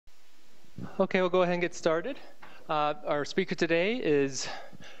Okay, we'll go ahead and get started. Our speaker today is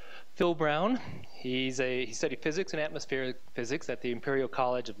Phil Brown. He studied physics and atmospheric physics at the Imperial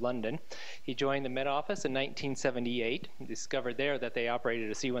College of London. He joined the Met Office in 1978. He discovered there that they operated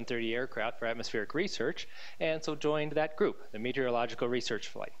a C-130 aircraft for atmospheric research, and so joined that group, the Meteorological Research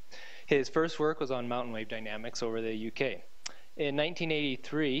Flight. His first work was on mountain wave dynamics over the UK. In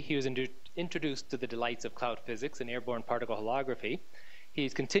 1983, he was introduced to the delights of cloud physics and airborne particle holography.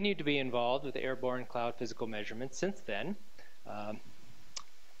 He's continued to be involved with airborne cloud physical measurements since then,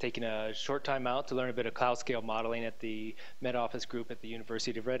 taking a short time out to learn a bit of cloud scale modeling at the Met Office group at the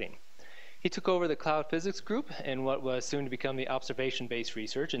University of Reading. He took over the cloud physics group and what was soon to become the observation-based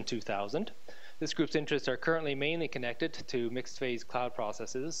research in 2000. This group's interests are currently mainly connected to mixed phase cloud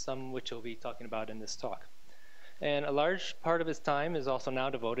processes, some which he'll be talking about in this talk. And a large part of his time is also now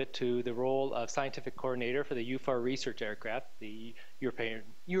devoted to the role of scientific coordinator for the EUFAR research aircraft, the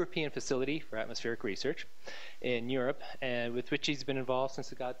European Facility for Atmospheric Research in Europe, and with which he's been involved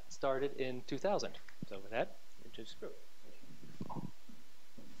since it got started in 2000. So with that, introduce the group.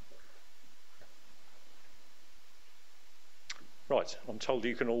 Right, I'm told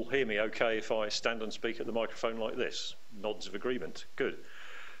you can all hear me okay if I stand and speak at the microphone like this. Nods of agreement. Good.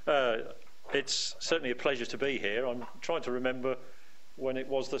 It's certainly a pleasure to be here. I'm trying to remember when it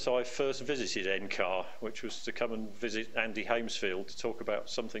was that I first visited NCAR, which was to come and visit Andy Hamesfield to talk about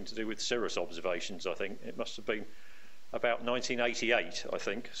something to do with cirrus observations, I think. It must have been about 1988, I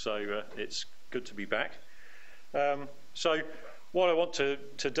think, so it's good to be back. So what I want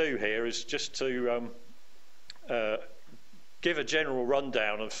to do here is just to give a general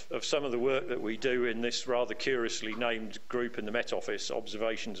rundown of some of the work that we do in this rather curiously named group in the Met Office,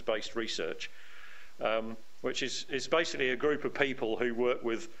 observations-based research, which is basically a group of people who work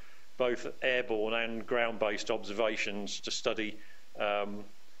with both airborne and ground-based observations to study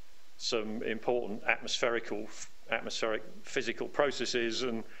some important atmospheric physical processes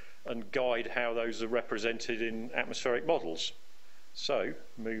and guide how those are represented in atmospheric models. So,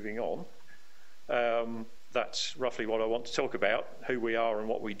 moving on. That's roughly what I want to talk about, who we are and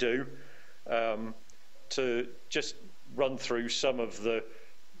what we do. To just run through some of the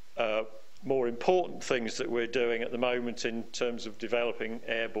more important things that we're doing at the moment in terms of developing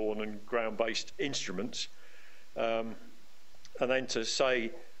airborne and ground-based instruments. And then to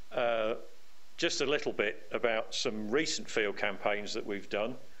say just a little bit about some recent field campaigns that we've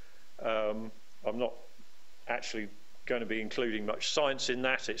done. I'm not actually going to be including much science in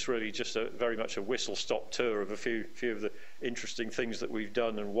that. It's really just very much a whistle-stop tour of a few of the interesting things that we've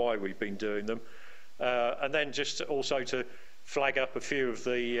done and why we've been doing them, and then just also to flag up a few of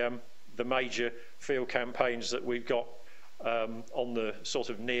the major field campaigns that we've got on the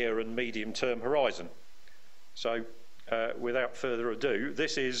sort of near and medium-term horizon. So, without further ado,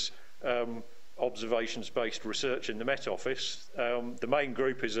 this is observations-based research in the Met Office. The main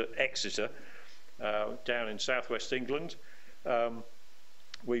group is at Exeter, down in southwest England.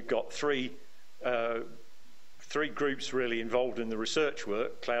 We've got three groups really involved in the research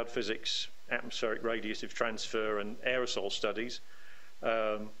work: cloud physics, atmospheric radiative transfer and aerosol studies,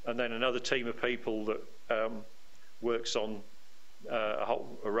 and then another team of people that works on a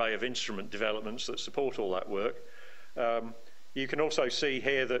whole array of instrument developments that support all that work. You can also see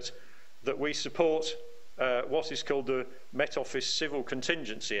here that we support what is called the Met Office Civil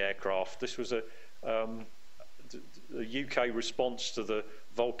Contingency Aircraft. This was the UK response to the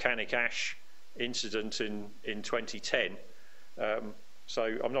volcanic ash incident in 2010.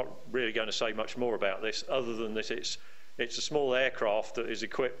 So I'm not really going to say much more about this, other than that it's a small aircraft that is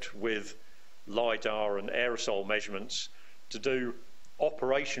equipped with LiDAR and aerosol measurements to do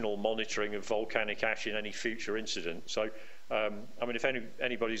operational monitoring of volcanic ash in any future incident. So, I mean, if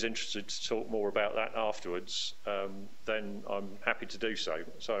anybody's interested to talk more about that afterwards, then I'm happy to do so.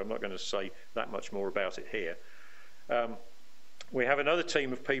 So I'm not going to say that much more about it here. We have another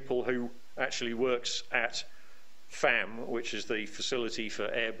team of people who actually works at FAAM, which is the Facility for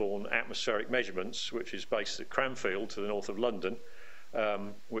Airborne Atmospheric Measurements, which is based at Cranfield to the north of London,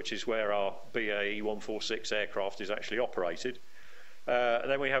 which is where our BAE 146 aircraft is actually operated. And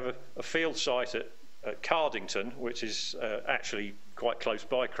then we have a field site at Cardington, which is actually quite close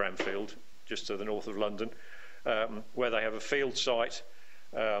by Cranfield, just to the north of London, where they have a field site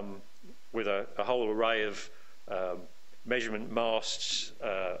with a whole array of measurement masts,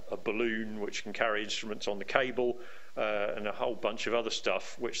 a balloon which can carry instruments on the cable, and a whole bunch of other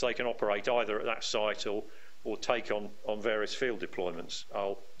stuff which they can operate either at that site or take on various field deployments.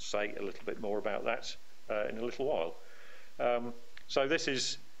 I'll say a little bit more about that in a little while. So this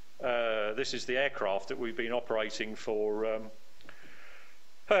is the aircraft that we've been operating for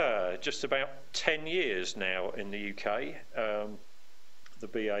Just about 10 years now in the UK. The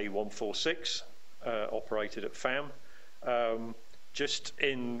BA 146 operated at FAAM.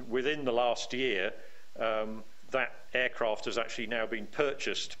 Within the last year, that aircraft has actually now been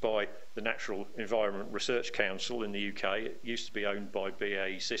purchased by the Natural Environment Research Council in the UK. It used to be owned by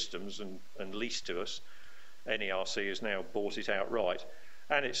BAE Systems and leased to us. NERC has now bought it outright,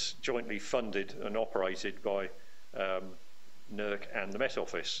 and it's jointly funded and operated by NERC and the Met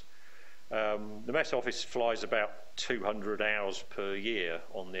Office. The Met Office flies about 200 hours per year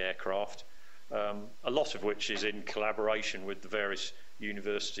on the aircraft, a lot of which is in collaboration with the various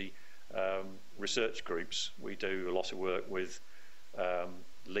university research groups. We do a lot of work with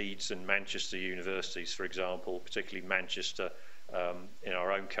Leeds and Manchester universities, for example, particularly Manchester in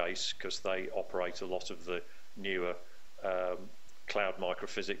our own case, because they operate a lot of the newer cloud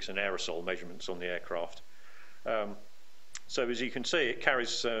microphysics and aerosol measurements on the aircraft. So as you can see, it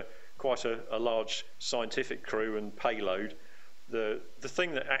carries quite a large scientific crew and payload. The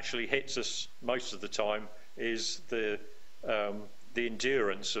thing that actually hits us most of the time is the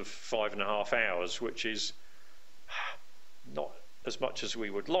endurance of 5.5 hours, which is not as much as we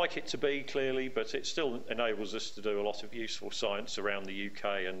would like it to be, clearly, but it still enables us to do a lot of useful science around the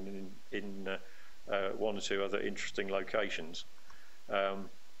UK and in one or two other interesting locations.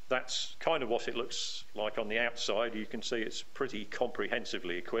 That's kind of what it looks like on the outside. You can see it's pretty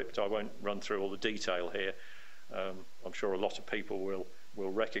comprehensively equipped. I won't run through all the detail here. I'm sure a lot of people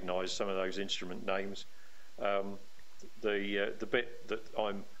will recognise some of those instrument names. The bit that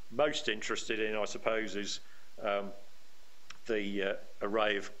I'm most interested in, I suppose, is the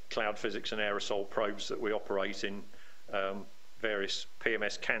array of cloud physics and aerosol probes that we operate in various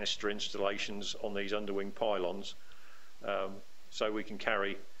PMS canister installations on these underwing pylons. So we can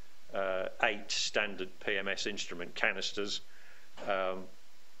carry 8 standard PMS instrument canisters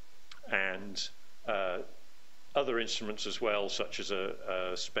and other instruments as well, such as a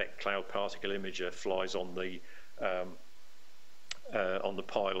SPEC cloud particle imager flies on the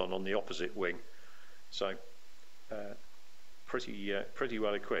pylon on the opposite wing. So pretty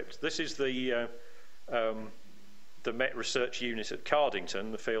well equipped. This is the Met Research Unit at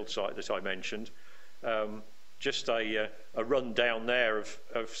Cardington, the field site that I mentioned. Just a rundown there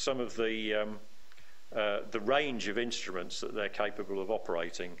of some of the range of instruments that they're capable of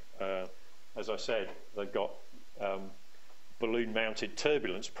operating. As I said, they've got balloon-mounted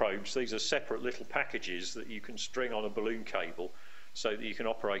turbulence probes. These are separate little packages that you can string on a balloon cable, so that you can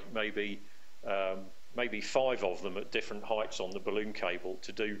operate maybe 5 of them at different heights on the balloon cable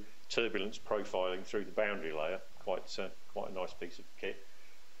to do turbulence profiling through the boundary layer. Quite a nice piece of kit.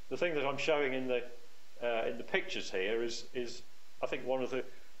 The thing that I'm showing in the pictures here is I think one of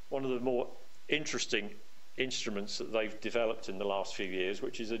the more interesting instruments that they've developed in the last few years,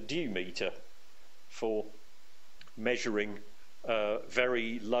 which is a dew meter for measuring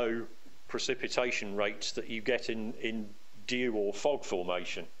very low precipitation rates that you get in dew or fog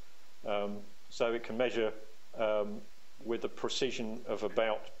formation. So it can measure with a precision of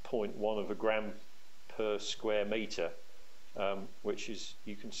about 0.1 of a gram per square metre, which is,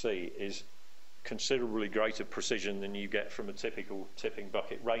 you can see, is considerably greater precision than you get from a typical tipping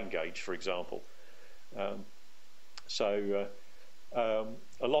bucket rain gauge, for example. So a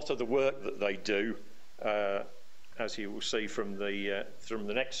lot of the work that they do, as you will see from the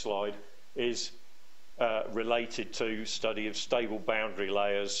next slide, is related to study of stable boundary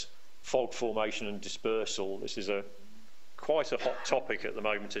layers, fog formation and dispersal. This is quite a hot topic at the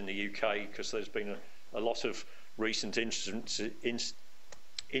moment in the UK, because there's been a lot of recent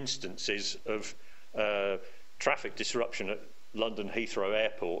instances of traffic disruption at London Heathrow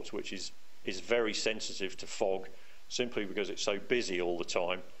Airport, which is very sensitive to fog, simply because it's so busy all the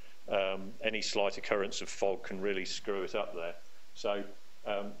time. Any slight occurrence of fog can really screw it up there. So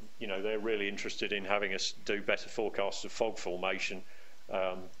you know, they're really interested in having us do better forecasts of fog formation,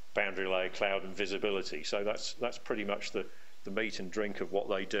 boundary layer, cloud and visibility. So that's pretty much the meat and drink of what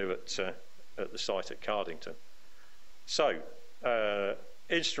they do at the site at Cardington. So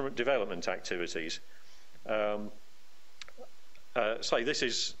instrument development activities. So this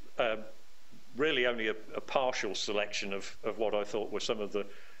is really only a partial selection of what I thought were some of the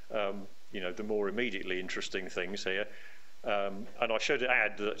you know, the more immediately interesting things here. And I should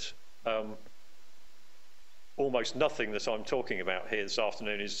add that almost nothing that I'm talking about here this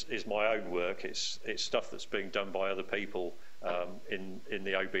afternoon is my own work. It's stuff that's being done by other people in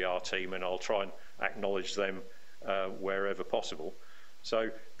the OBR team, and I'll try and acknowledge them wherever possible.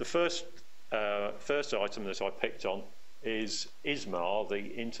 So the first item that I picked on is ISMAR,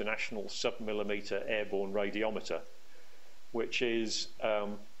 the International Sub-millimetre Airborne Radiometer. which is a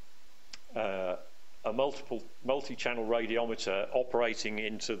multi-channel radiometer operating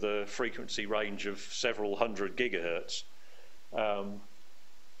into the frequency range of several hundred gigahertz,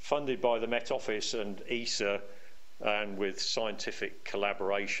 funded by the Met Office and ESA, and with scientific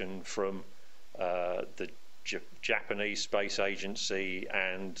collaboration from the Japanese Space Agency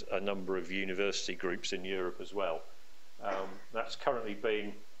and a number of university groups in Europe as well. That's currently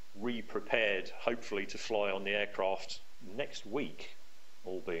being re-prepared, hopefully to fly on the aircraft next week,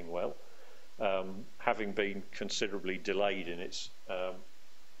 all being well, having been considerably delayed in its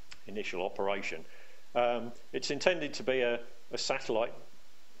initial operation. It's intended to be a satellite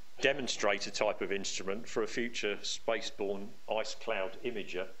demonstrator type of instrument for a future spaceborne ice cloud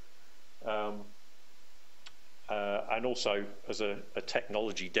imager, and also as a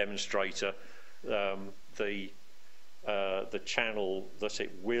technology demonstrator. The channel that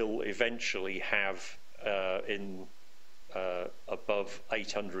it will eventually have in above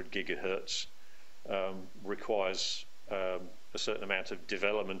 800 gigahertz requires a certain amount of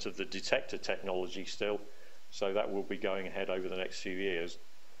development of the detector technology still, so that will be going ahead over the next few years.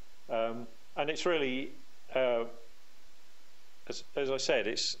 And it's really, as I said,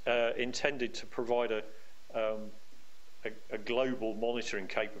 it's intended to provide a global monitoring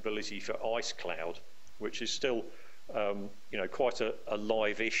capability for ice cloud, which is still quite a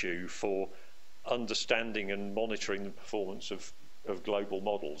live issue for understanding and monitoring the performance of global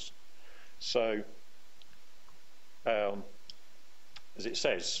models. So, as it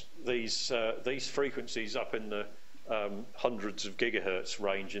says, these frequencies up in the hundreds of gigahertz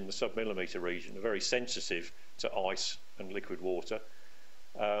range in the sub-millimetre region are very sensitive to ice and liquid water,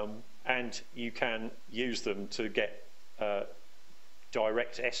 and you can use them to get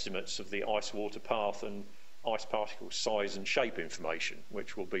direct estimates of the ice water path and ice particle size and shape information,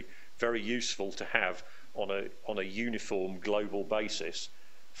 which will be very useful to have on a uniform global basis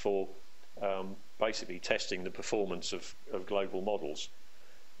for basically testing the performance of global models.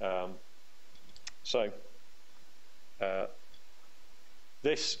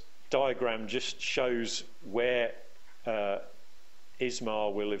 This diagram just shows where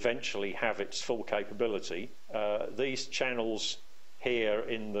ISMAR will eventually have its full capability. These channels here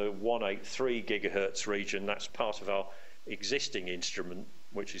in the 183 gigahertz region, that's part of our existing instrument,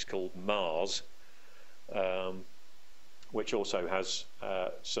 which is called Mars, which also has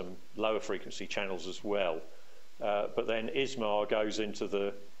some lower frequency channels as well. But then ISMAR goes into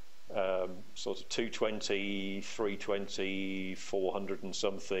the sort of 220, 320, 400 and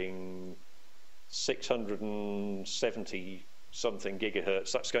something, 670 something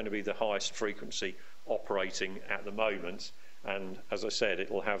gigahertz. That's going to be the highest frequency operating at the moment. And as I said,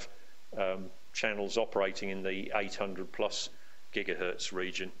 it will have channels operating in the 800 plus gigahertz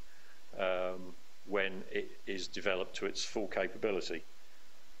region when it is developed to its full capability.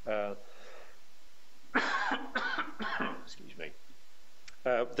 Excuse me.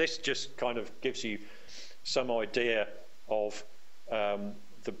 This just kind of gives you some idea of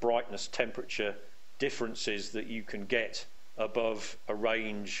the brightness temperature differences that you can get above a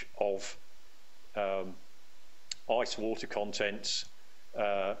range of ice water contents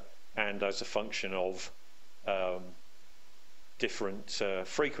and as a function of different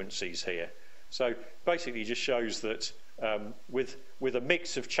frequencies here. So basically just shows that with a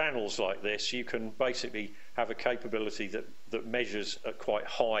mix of channels like this, you can basically have a capability that measures at quite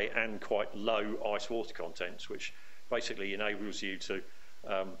high and quite low ice water contents, which basically enables you to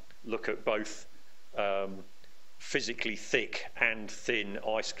look at both physically thick and thin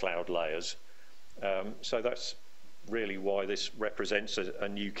ice cloud layers. So that's really why this represents a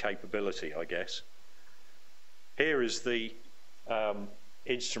new capability, I guess. Here is the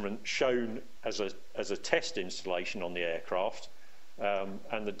instrument shown as a test installation on the aircraft,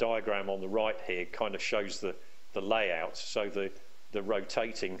 and the diagram on the right here kind of shows the layout. So the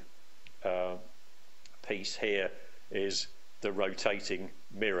rotating piece here is the rotating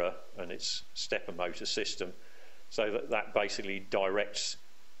mirror and its stepper motor system, so that basically directs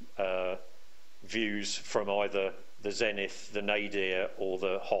views from either the zenith, the nadir, or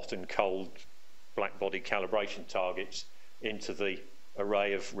the hot and cold black body calibration targets into the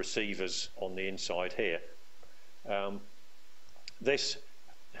array of receivers on the inside here. This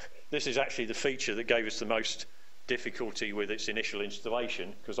is actually the feature that gave us the most difficulty with its initial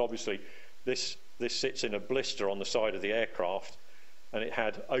installation, because obviously this sits in a blister on the side of the aircraft, and it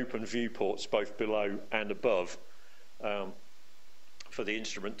had open viewports both below and above for the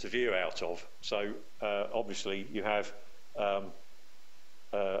instrument to view out of. So obviously you have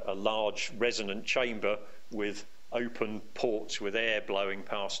a large resonant chamber with open ports with air blowing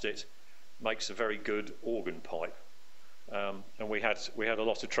past it, makes a very good organ pipe. and we had a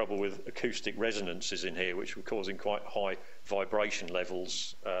lot of trouble with acoustic resonances in here, which were causing quite high vibration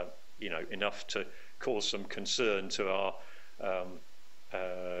levels, you know, enough to cause some concern to our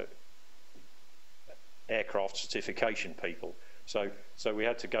aircraft certification people. So we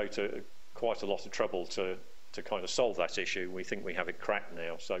had to go to quite a lot of trouble to kind of solve that issue. We think we have it cracked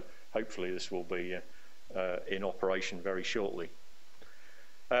now, so hopefully this will be in operation very shortly.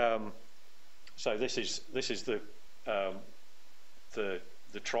 So this is the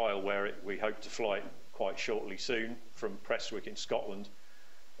trial where we hope to fly it quite shortly soon from Prestwick in Scotland.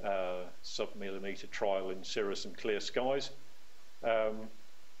 Sub-millimetre trial in cirrus and clear skies.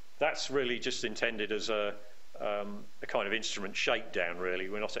 That's really just intended as a kind of instrument shakedown, really.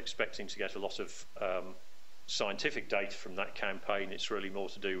 We're not expecting to get a lot of scientific data from that campaign. It's really more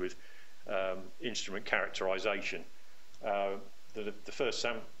to do with instrument characterization. The first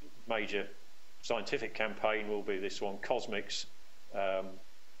major scientific campaign will be this one, Cosmics,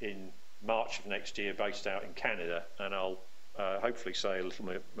 in March of next year, based out in Canada, and I'll hopefully say a little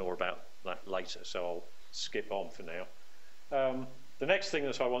bit more about that later, so I'll skip on for now. The next thing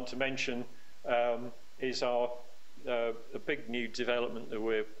that I want to mention is a big new development that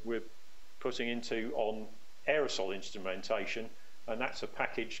we're putting into on aerosol instrumentation, and that's a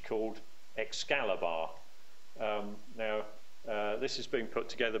package called Excalibur. Now, this has been put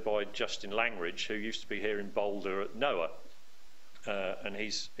together by Justin Langridge, who used to be here in Boulder at NOAA, and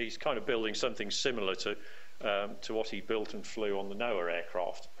he's kind of building something similar to what he built and flew on the NOAA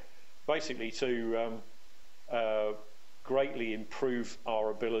aircraft, basically to greatly improve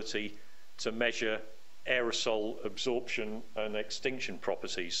our ability to measure aerosol absorption and extinction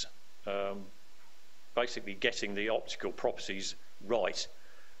properties. Basically getting the optical properties right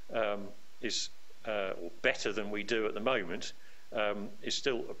is or better than we do at the moment, is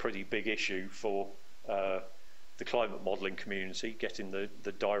still a pretty big issue for the climate modelling community, getting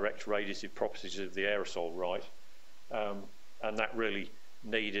the direct radiative properties of the aerosol right, and that really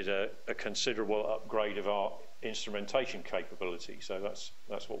needed a considerable upgrade of our instrumentation capability. So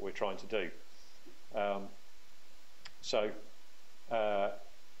that's what we're trying to do.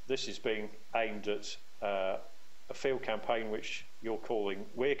 This is being aimed at a field campaign which we're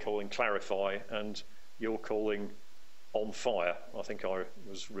calling Clarify, and you're calling On Fire. I think I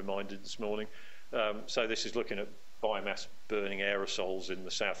was reminded this morning. So this is looking at biomass burning aerosols in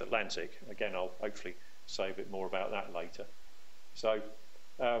the South Atlantic. Again, I'll hopefully say a bit more about that later. So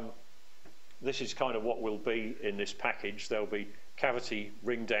this is kind of what will be in this package. There'll be cavity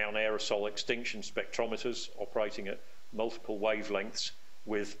ring down aerosol extinction spectrometers operating at multiple wavelengths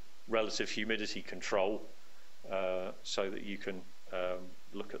with relative humidity control, so that you can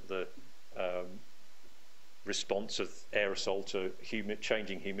look at the response of aerosol to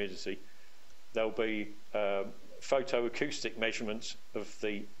changing humidity. There'll be photoacoustic measurements of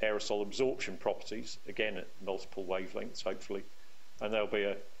the aerosol absorption properties, again at multiple wavelengths hopefully, and there'll be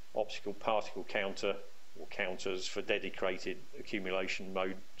an optical particle counter or counters for dedicated accumulation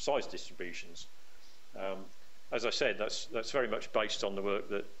mode size distributions. As I said, that's very much based on the work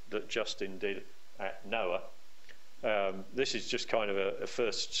that Justin did at NOAA. This is just kind of a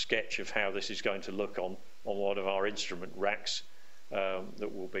first sketch of how this is going to look on one of our instrument racks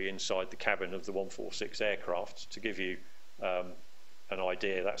that will be inside the cabin of the 146 aircraft. To give you an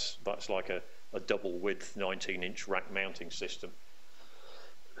idea, that's like a double width 19-inch rack mounting system.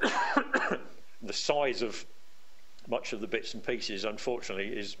 The size of much of the bits and pieces,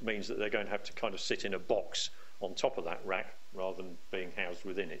 unfortunately, means that they're going to have to kind of sit in a box on top of that rack rather than being housed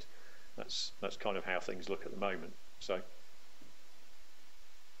within it. That's kind of how things look at the moment. So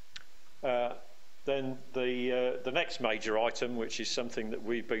then the next major item, which is something that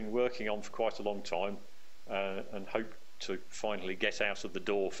we've been working on for quite a long time and hope to finally get out of the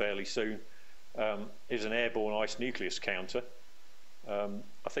door fairly soon, is an airborne ice nucleus counter.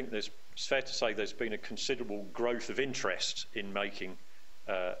 I think it's fair to say there's been a considerable growth of interest in making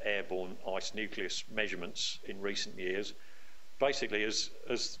airborne ice nucleus measurements in recent years, basically as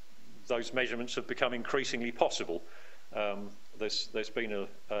those measurements have become increasingly possible. There's been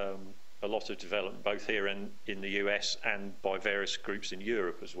a lot of development both here and in the US and by various groups in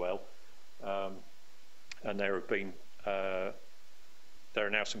Europe as well, and there are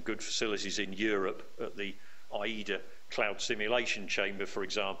now some good facilities in Europe at the AIDA cloud simulation chamber, for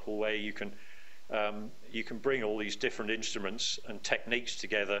example, where you can bring all these different instruments and techniques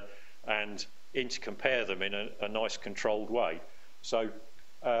together and intercompare them in a nice controlled way. So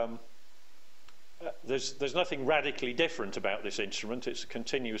there's nothing radically different about this instrument. It's a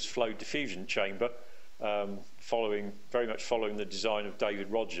continuous flow diffusion chamber, very much following the design of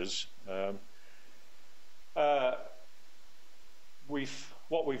David Rogers.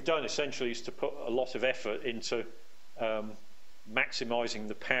 what we've done essentially is to put a lot of effort into maximising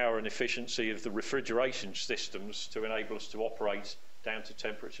the power and efficiency of the refrigeration systems to enable us to operate down to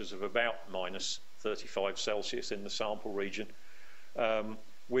temperatures of about -35 in the sample region,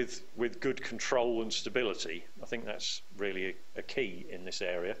 with good control and stability. I think that's really a key in this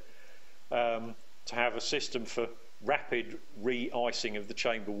area. To have a system for rapid re-icing of the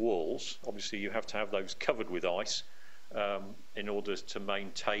chamber walls. Obviously you have to have those covered with ice in order to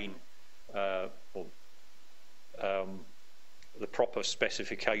maintain the proper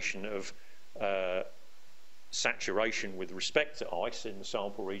specification of saturation with respect to ice in the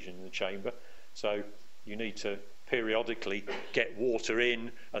sample region in the chamber. So you need to periodically get water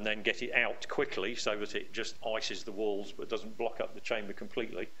in and then get it out quickly so that it just ices the walls but doesn't block up the chamber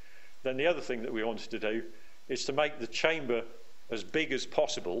completely. Then the other thing that we wanted to do is to make the chamber as big as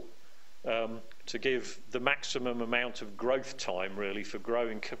possible to give the maximum amount of growth time really for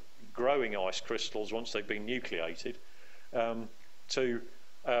growing ice crystals once they've been nucleated, to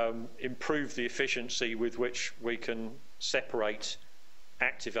improve the efficiency with which we can separate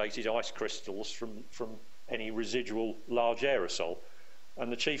activated ice crystals from any residual large aerosol.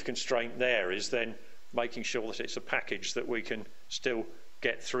 And the chief constraint there is then making sure that it's a package that we can still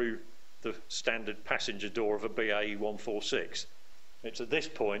get through the standard passenger door of a BAE 146. It's at this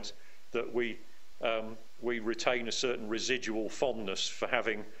point that we retain a certain residual fondness for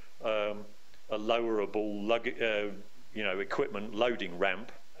having a lowerable equipment loading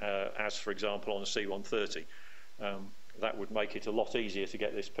ramp, as for example on a C-130. That would make it a lot easier to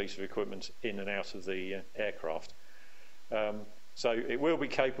get this piece of equipment in and out of the aircraft. So it will be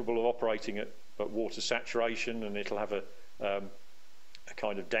capable of operating at water saturation, and it'll have a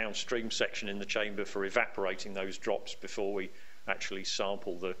kind of downstream section in the chamber for evaporating those drops before we actually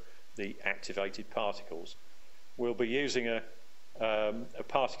sample the activated particles. We'll be using a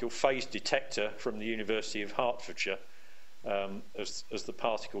particle phase detector from the University of Hertfordshire as the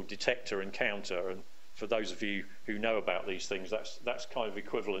particle detector and counter. And for those of you who know about these things, that's kind of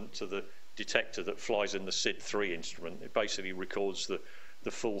equivalent to the detector that flies in the SID-3 instrument. It basically records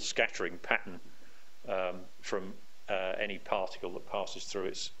the full scattering pattern from any particle that passes through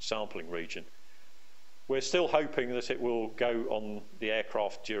its sampling region. We're still hoping that it will go on the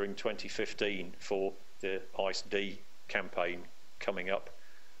aircraft during 2015 for the ICE-D campaign coming up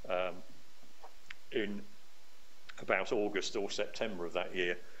in about August or September of that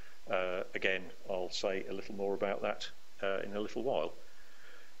year. Again, I'll say a little more about that in a little while.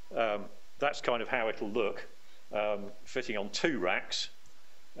 That's kind of how it'll look, fitting on 2 racks.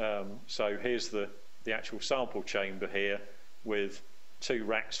 So here's the actual sample chamber here with 2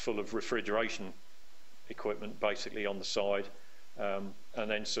 racks full of refrigeration equipment basically on the side, and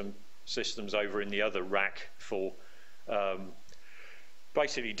then some systems over in the other rack for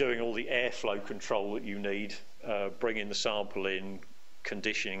basically doing all the airflow control that you need, bringing the sample in,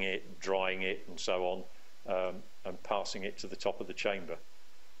 conditioning it, drying it and so on, and passing it to the top of the chamber.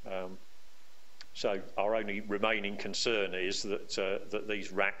 So our only remaining concern is that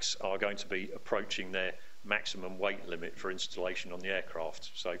these racks are going to be approaching their maximum weight limit for installation on the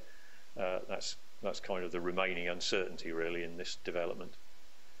aircraft. So that's kind of the remaining uncertainty really in this development.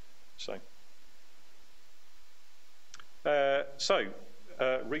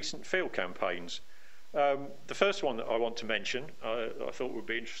 Recent field campaigns. The first one that I want to mention, I thought would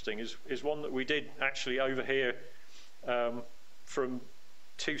be interesting, is one that we did actually over here from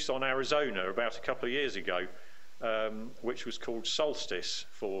Tucson, Arizona, about a couple of years ago, which was called Solstice,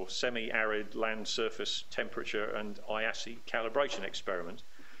 for semi-arid land surface temperature and IASI calibration experiment.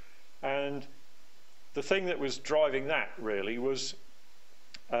 And the thing that was driving that really was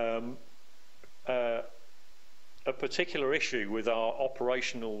a particular issue with our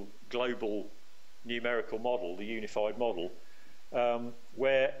operational global numerical model, the unified model,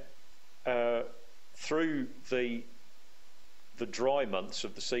 where through the dry months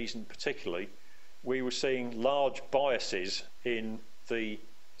of the season particularly, we were seeing large biases in the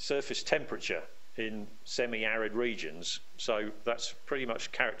surface temperature in semi-arid regions. So that's pretty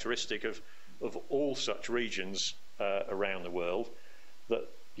much characteristic of all such regions around the world, that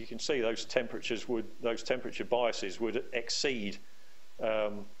you can see those temperature biases would exceed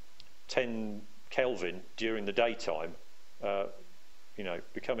 10 Kelvin during the daytime,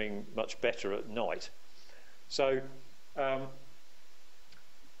 becoming much better at night. So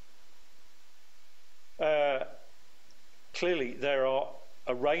clearly there are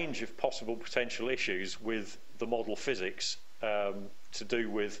a range of possible potential issues with the model physics to do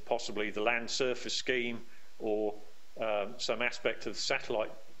with possibly the land surface scheme or some aspect of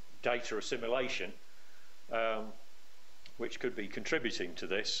satellite data assimilation, which could be contributing to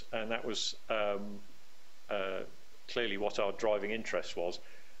this, and that was clearly what our driving interest was.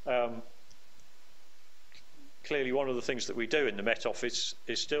 Clearly, one of the things that we do in the Met Office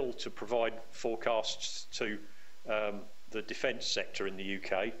is still to provide forecasts to the defence sector in the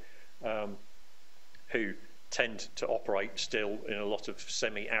UK, who tend to operate still in a lot of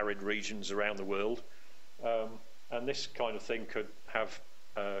semi-arid regions around the world. And this kind of thing could have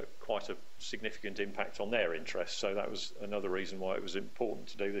quite a significant impact on their interests. So that was another reason why it was important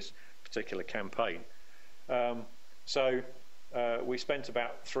to do this particular campaign. We spent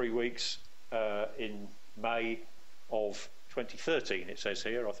about 3 weeks in May of 2013, it says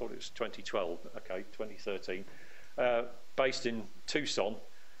here. I thought it was 2012. Okay, 2013. Based in Tucson,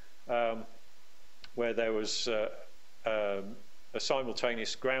 where there was a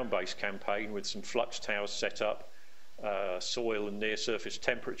simultaneous ground-based campaign with some flux towers set up, soil and near-surface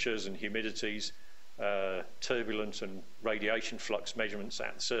temperatures and humidities, turbulent and radiation flux measurements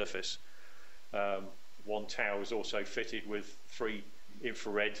at the surface. One tower was also fitted with 3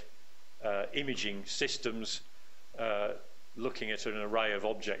 infrared imaging systems looking at an array of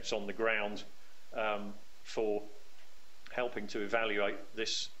objects on the ground for helping to evaluate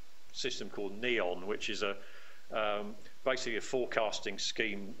this system called NEON, which is basically a forecasting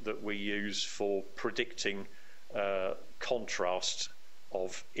scheme that we use for predicting contrast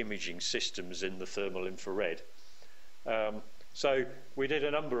of imaging systems in the thermal infrared. So we did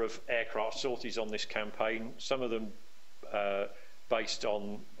a number of aircraft sorties on this campaign, some of them based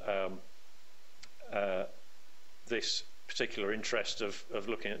on this particular interest of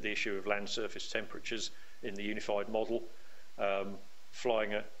looking at the issue of land surface temperatures in the unified model,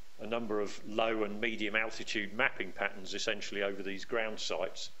 flying a number of low and medium altitude mapping patterns essentially over these ground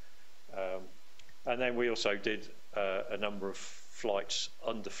sites. And then we also did a number of flights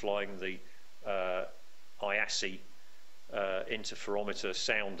underflying the IASI interferometer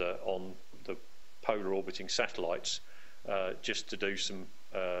sounder on the polar orbiting satellites, just to do some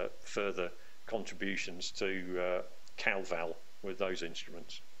further contributions to CalVal with those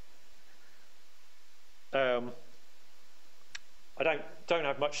instruments. I don't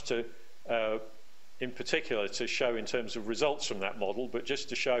have much to, in particular, to show in terms of results from that model, but just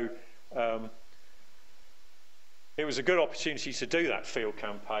to show it was a good opportunity to do that field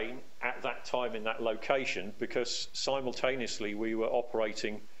campaign at that time in that location, because simultaneously we were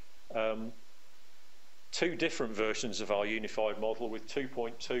operating 2 different versions of our unified model with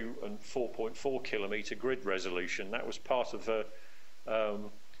 2.2 and 4.4 kilometre grid resolution. That was part of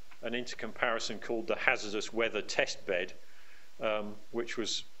an intercomparison called the hazardous weather test bed, which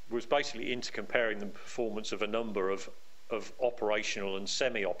was basically intercomparing the performance of a number of operational and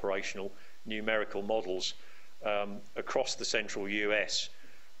semi-operational numerical models across the central US,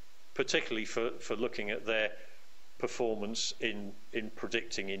 particularly for looking at their performance in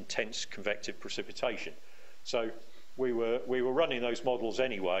predicting intense convective precipitation. So we were running those models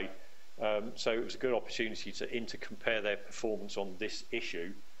anyway, so it was a good opportunity to intercompare their performance on this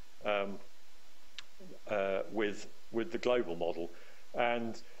issue with the global model.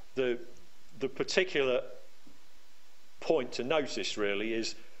 And the particular point to notice really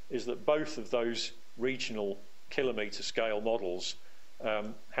is that both of those regional kilometre scale models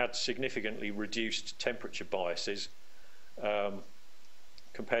had significantly reduced temperature biases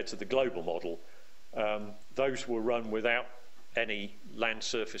compared to the global model. Those were run without any land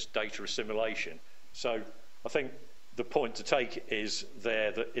surface data assimilation. So I think the point to take is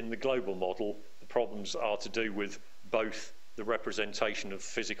there that in the global model, the problems are to do with both the representation of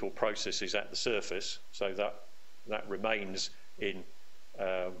physical processes at the surface, so that remains in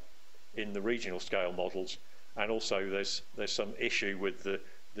the regional scale models, and also there's some issue with the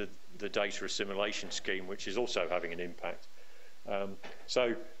data assimilation scheme, which is also having an impact.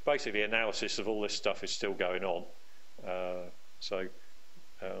 So basically analysis of all this stuff is still going on,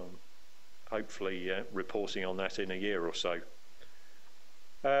 hopefully reporting on that in a year or so.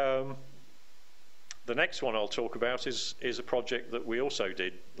 The next one I'll talk about is a project that we also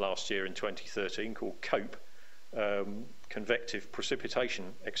did last year in 2013 called COPE, Convective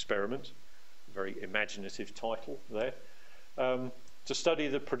Precipitation Experiment, very imaginative title there, to study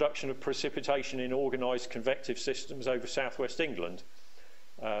the production of precipitation in organised convective systems over southwest England,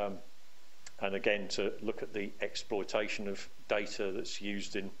 and again to look at the exploitation of data that's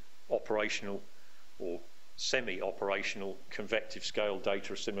used in operational or semi-operational convective scale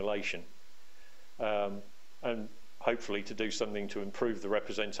data assimilation, and hopefully to do something to improve the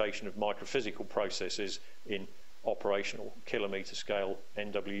representation of microphysical processes in operational kilometre scale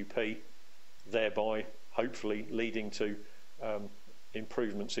NWP, thereby hopefully leading to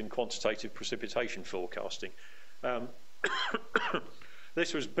improvements in quantitative precipitation forecasting.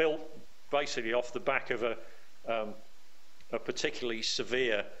 This was built basically off the back of a particularly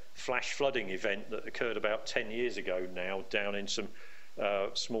severe flash flooding event that occurred about 10 years ago now, down in some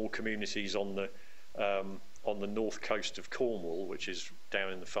small communities on the north coast of Cornwall, which is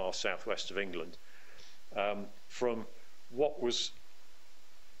down in the far southwest of England, from what was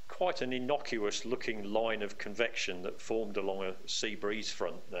quite an innocuous looking line of convection that formed along a sea breeze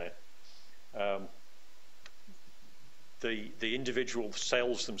front there. The individual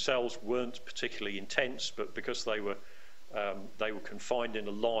cells themselves weren't particularly intense, but because they were confined in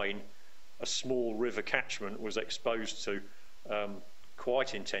a line, a small river catchment was exposed to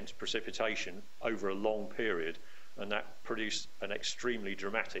quite intense precipitation over a long period, and that produced an extremely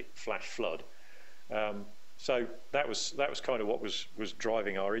dramatic flash flood. So that was kind of what was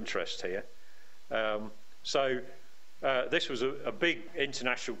driving our interest here. This was a big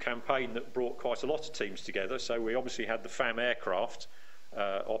international campaign that brought quite a lot of teams together. So we obviously had the FAAM aircraft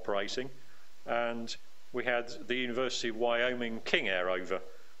operating, and we had the University of Wyoming King Air over.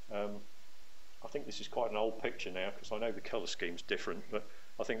 I think this is quite an old picture now, because I know the colour scheme's different, but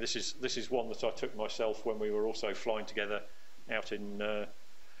I think this is one that I took myself when we were also flying together out in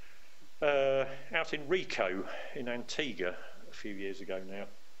Rico in Antigua a few years ago now.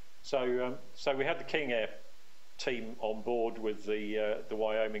 So we had the King Air team on board with the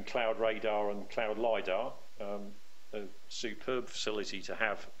Wyoming cloud radar and cloud lidar, a superb facility to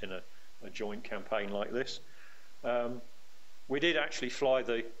have in a joint campaign like this. We did actually fly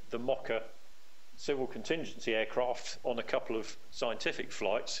the Mocha civil contingency aircraft on a couple of scientific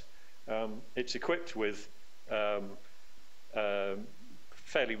flights. It's equipped with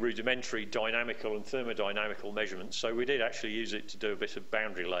fairly rudimentary dynamical and thermodynamical measurements, so we did actually use it to do a bit of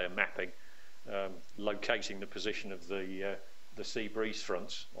boundary layer mapping, locating the position of the sea breeze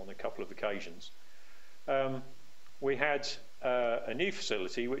fronts on a couple of occasions. We had a new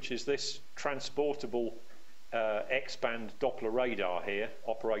facility, which is this transportable X-band Doppler radar here,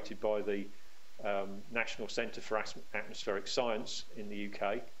 operated by the National Centre for Atmospheric Science in the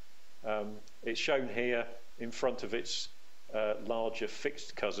UK. It's shown here in front of its larger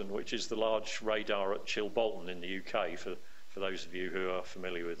fixed cousin, which is the large radar at Chilbolton in the UK, for those of you who are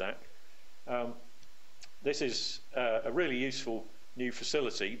familiar with that. This is a really useful new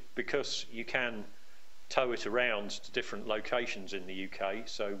facility because you can tow it around to different locations in the UK.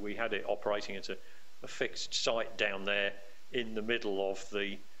 So we had it operating at a fixed site down there in the middle of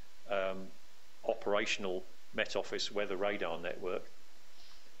the operational Met Office weather radar network.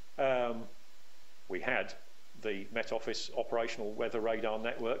 We had the Met Office operational weather radar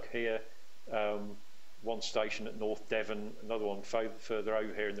network here, one station at North Devon, another one further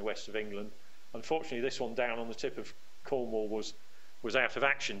over here in the west of England. Unfortunately, this one down on the tip of Cornwall was out of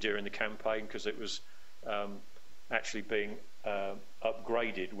action during the campaign because it was actually being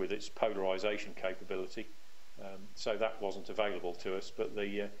upgraded with its polarisation capability, so that wasn't available to us. But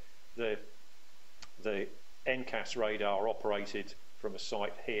the NCAS radar operated from a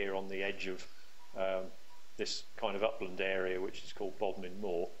site here on the edge of this kind of upland area, which is called Bodmin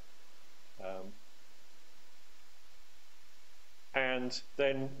Moor. And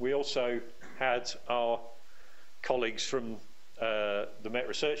then we also had our colleagues from the Met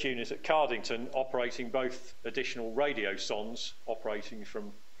Research Unit at Cardington operating both additional radio sondes operating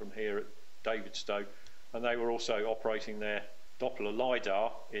from here at Davidstow, and they were also operating their Doppler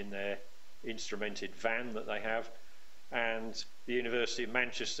lidar in their instrumented van that they have, and the University of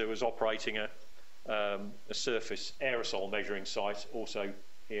Manchester was operating a surface aerosol measuring site also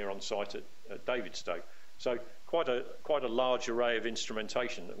here on site at Davidstow. So quite a large array of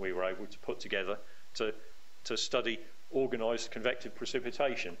instrumentation that we were able to put together to study organised convective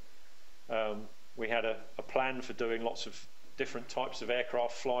precipitation. We had a plan for doing lots of different types of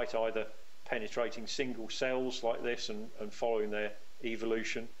aircraft flight, either penetrating single cells like this and following their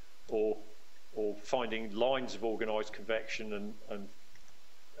evolution, or finding lines of organised convection and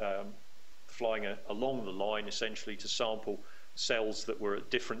flying along the line essentially to sample cells that were at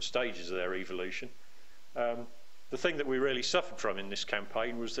different stages of their evolution. The thing that we really suffered from in this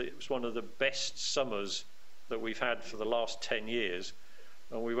campaign was that it was one of the best summers that we've had for the last 10 years,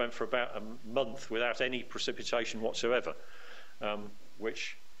 and we went for about a month without any precipitation whatsoever,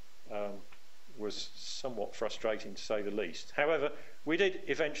 which was somewhat frustrating to say the least. However, we did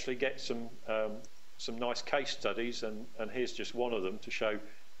eventually get some nice case studies, and here's just one of them to show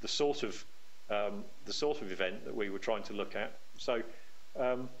the sort of event that we were trying to look at. So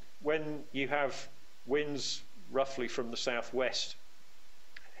when you have winds roughly from the southwest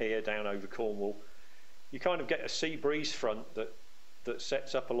here down over Cornwall, you kind of get a sea breeze front that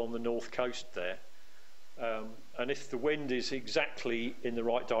sets up along the north coast there. And if the wind is exactly in the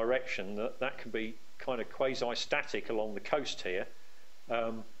right direction, that can be kind of quasi-static along the coast here,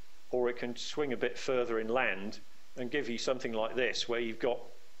 or it can swing a bit further inland and give you something like this, where you've got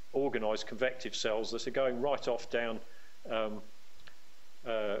organised convective cells that are going right off down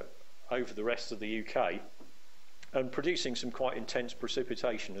over the rest of the UK and producing some quite intense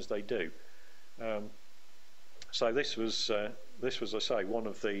precipitation as they do. So this was, I say, one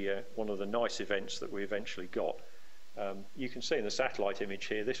of the nice events that we eventually got. You can see in the satellite image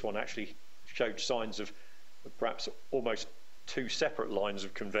here, this one actually showed signs of perhaps almost two separate lines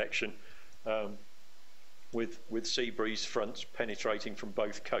of convection, with sea breeze fronts penetrating from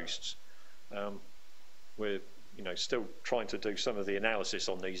both coasts. We're still trying to do some of the analysis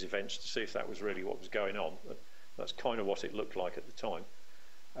on these events to see if that was really what was going on. But that's kind of what it looked like at the time.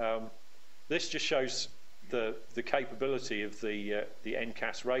 This just shows the capability of the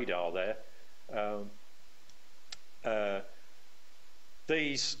NCAS radar there.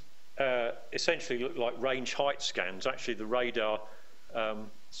 These essentially look like range height scans. Actually, the radar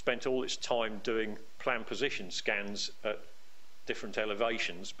spent all its time doing plan position scans at different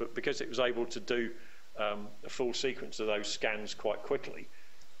elevations, but because it was able to do a full sequence of those scans quite quickly,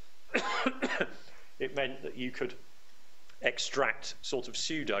 it meant that you could extract sort of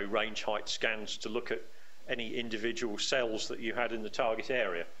pseudo range height scans to look at any individual cells that you had in the target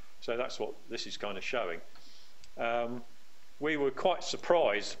area. So that's what this is kind of showing. We were quite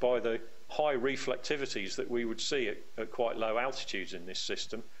surprised by the high reflectivities that we would see at quite low altitudes in this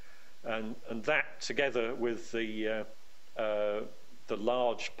system, and that, together with the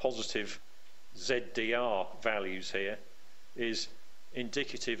large positive ZDR values here, is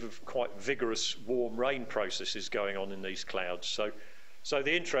indicative of quite vigorous warm rain processes going on in these clouds. So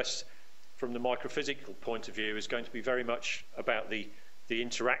the interest from the microphysical point of view is going to be very much about the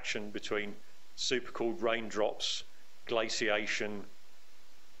interaction between supercooled raindrops, glaciation,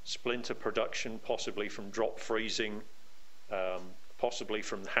 splinter production, possibly from drop freezing, possibly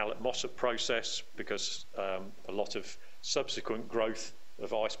from the Hallett-Mossop process, because a lot of subsequent growth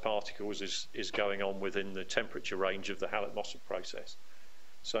of ice particles is going on within the temperature range of the Hallett-Mossop process.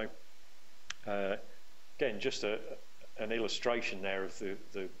 So again, just an illustration there of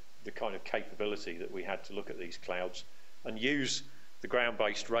the kind of capability that we had to look at these clouds and use the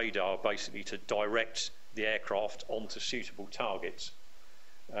ground-based radar basically to direct the aircraft onto suitable targets.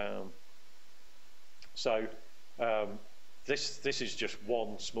 This is just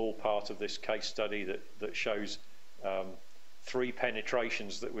one small part of this case study that shows 3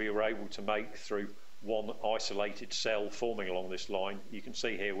 penetrations that we were able to make through one isolated cell forming along this line. You can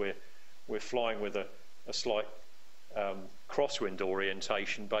see here we're flying with a slight crosswind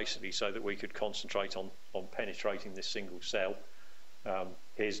orientation, basically so that we could concentrate on penetrating this single cell.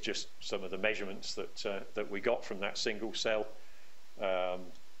 Here's just some of the measurements that we got from that single cell.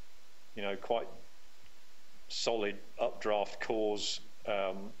 Quite solid updraft cores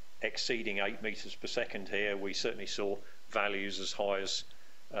exceeding 8 meters per second here. We certainly saw values as high as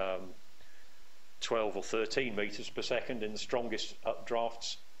 12 or 13 meters per second in the strongest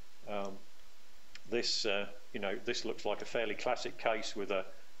updrafts. This looks like a fairly classic case with an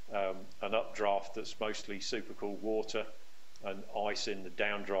updraft that's mostly supercooled water and ice in the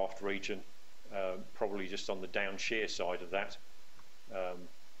downdraft region, probably just on the down shear side of that.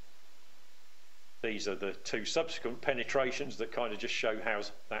 These are the 2 subsequent penetrations that kind of just show how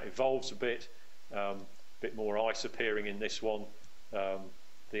that evolves a bit. Bit more ice appearing in this one.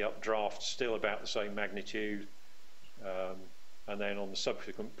 The updraft still about the same magnitude. And then on the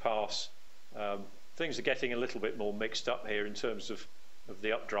subsequent pass, things are getting a little bit more mixed up here in terms of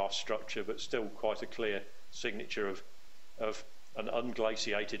the updraft structure, but still quite a clear signature of an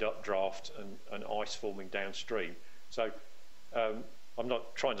unglaciated updraft and ice forming downstream. So I'm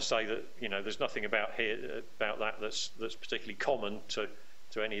not trying to say that there's nothing about that that's particularly common to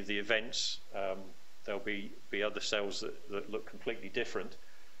any of the events. There'll be other cells that look completely different,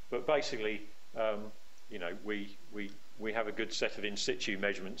 but basically we have a good set of in situ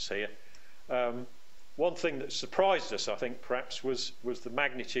measurements here. One thing that surprised us, I think, perhaps was the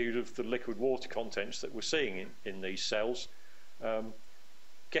magnitude of the liquid water contents that we're seeing in these cells,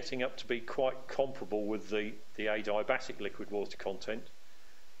 getting up to be quite comparable with the adiabatic liquid water content.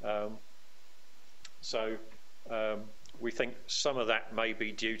 We think some of that may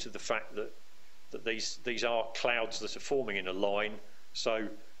be due to the fact that these are clouds that are forming in a line, so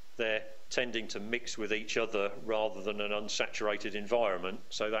they're tending to mix with each other rather than an unsaturated environment.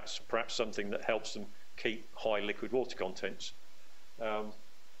 So that's perhaps something that helps them keep high liquid water contents.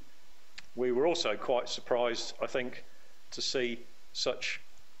 We were also quite surprised, I think, to see such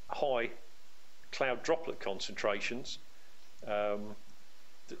high cloud droplet concentrations. I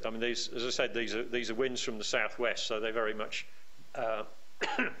mean, these, as I said, these are winds from the southwest, so they're very much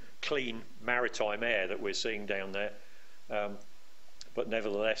clean maritime air that we're seeing down there. But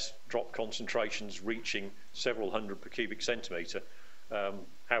nevertheless, drop concentrations reaching several hundred per cubic centimetre.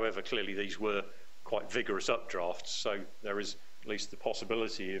 However, clearly these were quite vigorous updrafts, so there is at least the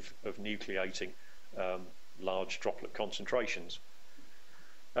possibility of nucleating large droplet concentrations.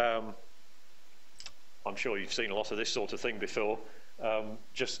 I'm sure you've seen a lot of this sort of thing before,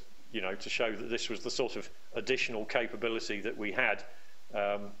 just to show that this was the sort of additional capability that we had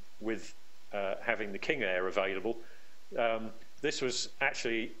with having the King Air available. This was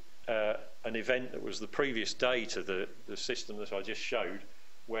actually an event that was the previous day to the system that I just showed,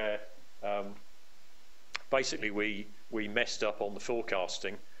 where basically we messed up on the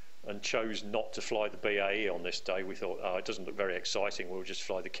forecasting and chose not to fly the BAE on this day. We thought, oh, it doesn't look very exciting, we'll just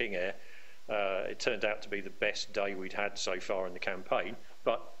fly the King Air. It turned out to be the best day we'd had so far in the campaign,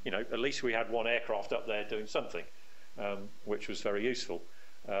 but at least we had one aircraft up there doing something, which was very useful.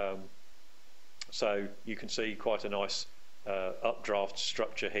 So you can see quite a nice updraft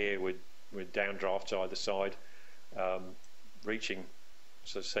structure here with downdrafts either side, reaching,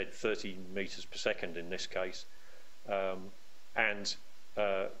 as I said, 30 meters per second in this case, and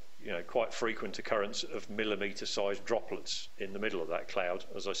quite frequent occurrence of millimetre-sized droplets in the middle of that cloud,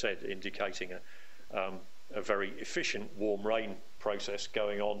 as I said, indicating a very efficient warm rain process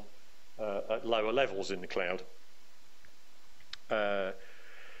going on at lower levels in the cloud.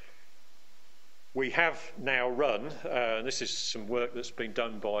 We have now run, and this is some work that's been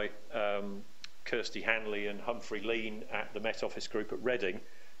done by Kirsty Hanley and Humphrey Lean at the Met Office group at Reading.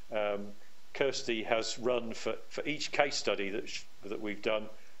 Kirsty has run for each case study that we've done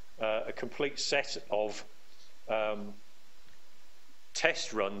a complete set of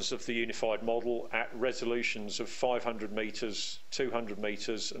test runs of the unified model at resolutions of 500 metres, 200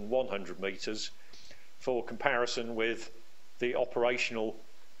 metres and 100 metres for comparison with the operational,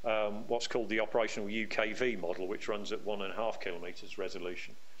 what's called the operational UKV model, which runs at 1.5 kilometres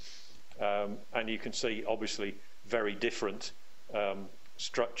resolution. And you can see obviously very different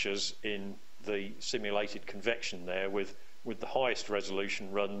structures in the simulated convection there, with the highest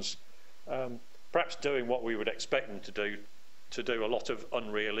resolution runs perhaps doing what we would expect them to do a lot of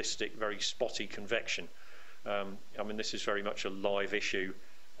unrealistic, very spotty convection. I mean, this is very much a live issue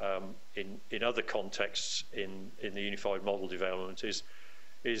in other contexts in the unified model development,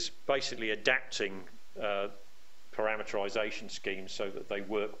 is basically adapting parameterization schemes so that they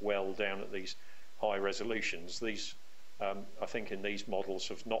work well down at these high resolutions. These, I think, in these models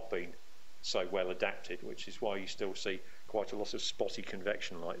have not been so well adapted, which is why you still see quite a lot of spotty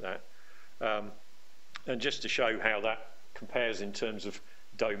convection like that. And just to show how that compares in terms of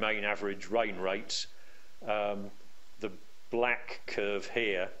domain average rain rates, the black curve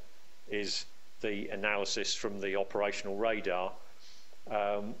here is the analysis from the operational radar,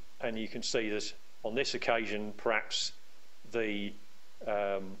 and you can see that on this occasion perhaps the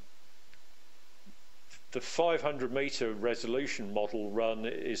 500 metre resolution model run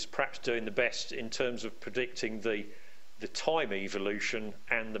is perhaps doing the best in terms of predicting the time evolution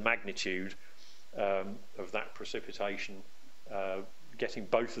and the magnitude of that precipitation, getting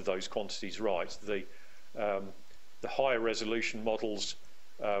both of those quantities right. The higher resolution models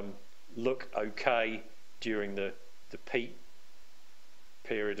look okay during the peak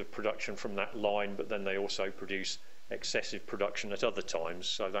period of production from that line, but then they also produce excessive production at other times.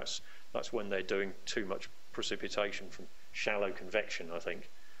 So that's when they're doing too much precipitation from shallow convection, I think.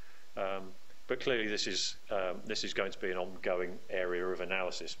 But clearly this is going to be an ongoing area of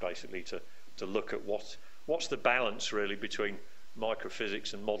analysis, basically to look at what's the balance really between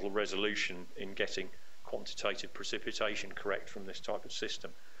microphysics and model resolution in getting quantitative precipitation correct from this type of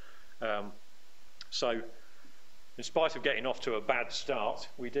system. So in spite of getting off to a bad start,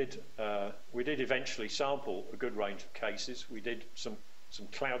 we did eventually sample a good range of cases. We did some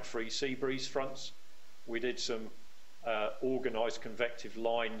cloud-free sea breeze fronts. We did some organised convective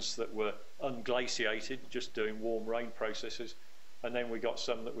lines that were unglaciated, just doing warm rain processes, and then we got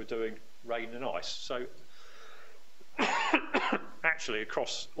some that were doing rain and ice. So actually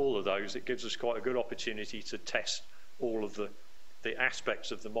across all of those, it gives us quite a good opportunity to test all of the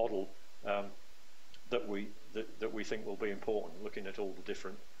aspects of the model that we think will be important, looking at all the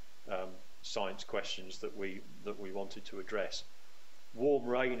different science questions that we wanted to address. Warm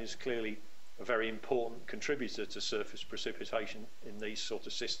rain is clearly a very important contributor to surface precipitation in these sort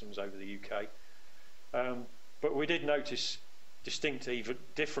of systems over the UK. But we did notice distinct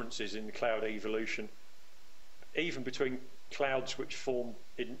differences in the cloud evolution, even between clouds which form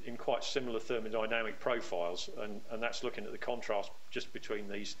in quite similar thermodynamic profiles, and that's looking at the contrast just between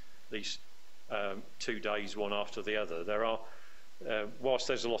these 2 days, one after the other. There are, whilst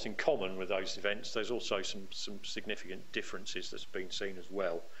there's a lot in common with those events, there's also some significant differences that's been seen as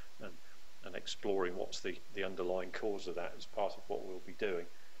well, and exploring what's the underlying cause of that is part of what we'll be doing.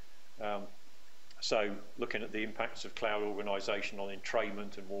 So looking at the impacts of cloud organisation on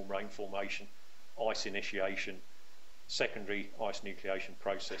entrainment and warm rain formation, ice initiation, secondary ice nucleation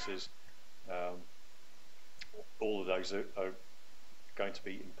processes, all of those are going to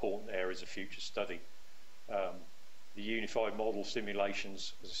be important areas of future study. The unified model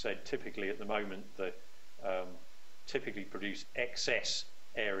simulations, as I said, typically at the moment, typically produce excess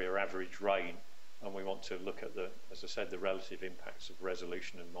area average rain, and we want to look at as I said, the relative impacts of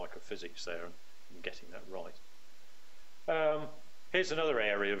resolution and microphysics there and getting that right. Here's another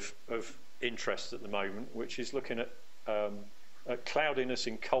area of interest at the moment, which is looking at cloudiness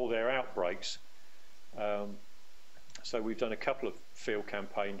in cold air outbreaks. So we've done a couple of field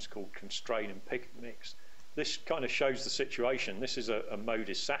campaigns called Constrain and Picnics. This kind of shows the situation. This is a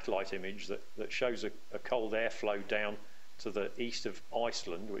MODIS satellite image that shows a cold air flow down to the east of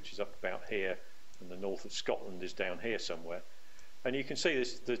Iceland, which is up about here, and the north of Scotland is down here somewhere. And you can see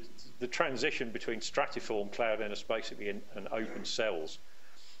this, the transition between stratiform cloudiness basically and open cells,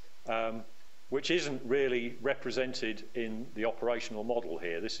 which isn't really represented in the operational model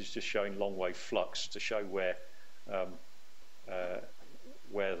here. This is just showing long wave flux to show where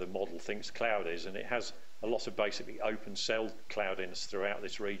the model thinks cloud is, and it has a lot of basically open cell cloudiness throughout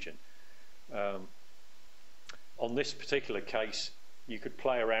this region. On this particular case, you could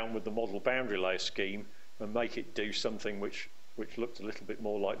play around with the model boundary layer scheme and make it do something which looked a little bit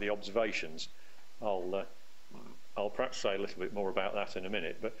more like the observations. I'll perhaps say a little bit more about that in a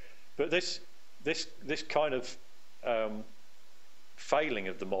minute. But this kind of failing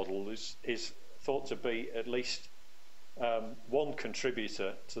of the model is thought to be at least one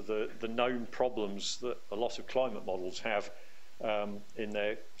contributor to the known problems that a lot of climate models have in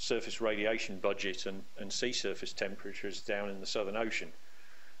their surface radiation budget and sea surface temperatures down in the Southern Ocean.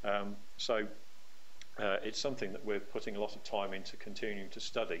 So it's something that we're putting a lot of time into continuing to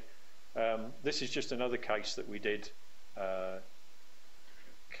study. This is just another case that we did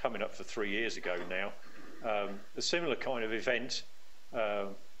coming up for 3 years ago now. A similar kind of event,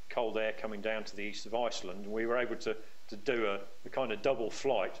 cold air coming down to the east of Iceland, and we were able to do a kind of double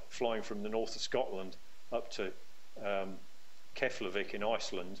flight, flying from the north of Scotland up to Keflavik in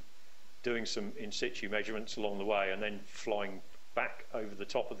Iceland, doing some in situ measurements along the way, and then flying back over the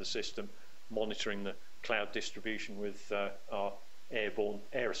top of the system, monitoring the cloud distribution with our airborne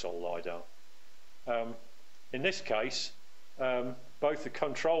aerosol LiDAR. In this case, both the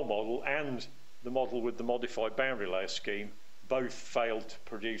control model and the model with the modified boundary layer scheme both failed to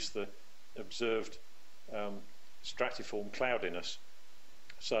produce the observed stratiform cloudiness.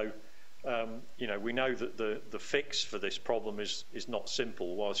 So you know, we know that the fix for this problem is not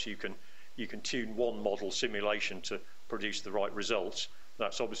simple. Whilst you can tune one model simulation to produce the right results,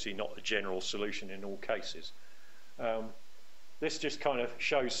 that's obviously not a general solution in all cases. This just kind of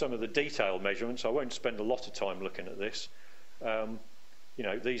shows some of the detailed measurements. I won't spend a lot of time looking at this. You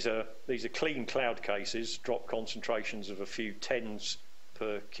know, these are clean cloud cases, drop concentrations of a few tens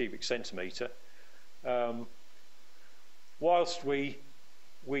per cubic centimetre. Whilst we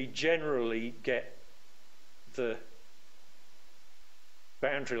generally get the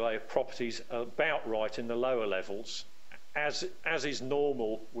boundary layer properties about right in the lower levels, as is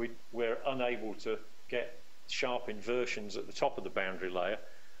normal, we're unable to get sharp inversions at the top of the boundary layer,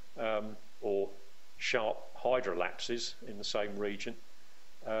 or sharp hydrolapses in the same region.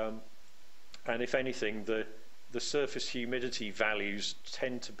 And if anything, the surface humidity values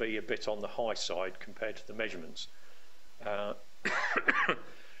tend to be a bit on the high side compared to the measurements.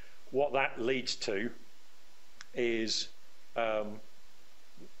 What that leads to is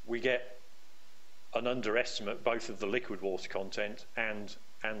we get an underestimate both of the liquid water content and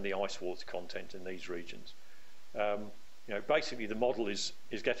the ice water content in these regions. You know, basically the model is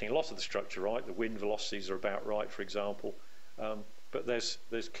getting a lot of the structure right. The wind velocities are about right, for example, but there's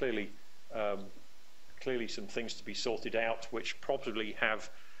clearly some things to be sorted out, which probably have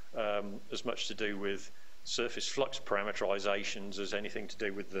as much to do with surface flux parameterizations as anything to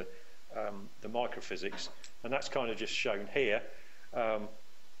do with the microphysics, and that's kind of just shown here.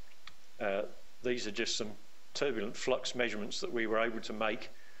 These are just some turbulent flux measurements that we were able to make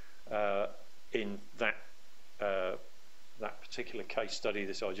in that particular case study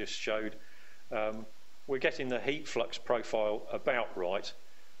that I just showed. We're getting the heat flux profile about right,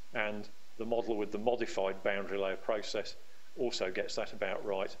 and the model with the modified boundary layer process also gets that about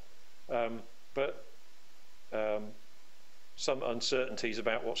right. But some uncertainties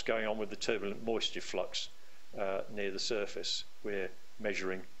about what's going on with the turbulent moisture flux near the surface. We're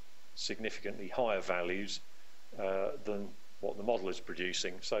measuring significantly higher values than what the model is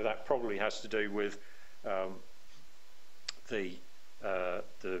producing. So that probably has to do with the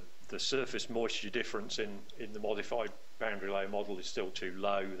surface moisture difference in the modified boundary layer model is still too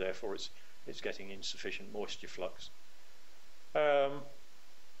low, therefore it's getting insufficient moisture flux.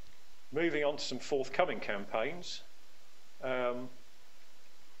 Moving on to some forthcoming campaigns. I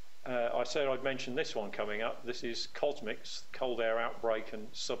said I'd mention this one coming up. This is COSMIC's Cold Air Outbreak and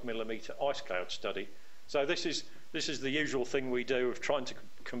Sub-millimetre Ice Cloud Study. So this is the usual thing we do of trying to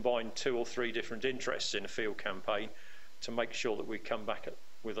combine 2 or 3 different interests in a field campaign to make sure that we come back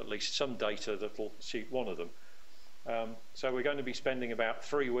with at least some data that will suit one of them. So we're going to be spending about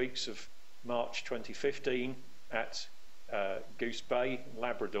 3 weeks of March 2015 at Goose Bay,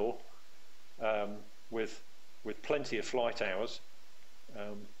 Labrador, with plenty of flight hours.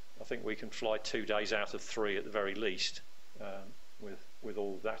 I think we can fly 2 days out of 3 at the very least, with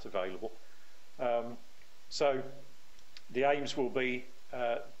all of that available. So the aims will be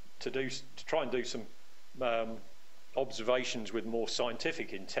to try and do some observations with more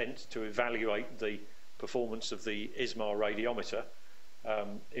scientific intent to evaluate the performance of the ISMAR radiometer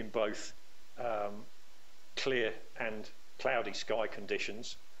in both clear and cloudy sky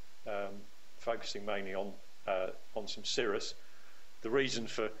conditions, focusing mainly on some cirrus. The reason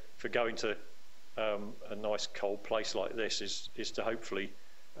for going to a nice cold place like this is to hopefully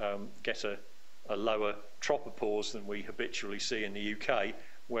get a lower tropopause than we habitually see in the UK,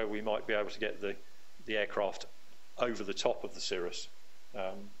 where we might be able to get the aircraft over the top of the cirrus.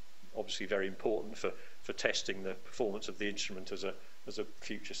 Obviously very important for testing the performance of the instrument as a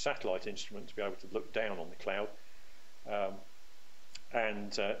future satellite instrument, to be able to look down on the cloud,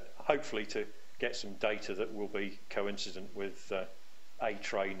 and hopefully to get some data that will be coincident with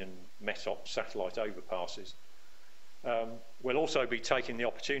A-train and METOP satellite overpasses. We'll also be taking the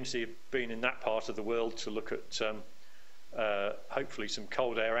opportunity of being in that part of the world to look at hopefully some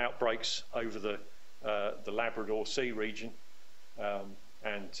cold air outbreaks over the Labrador Sea region,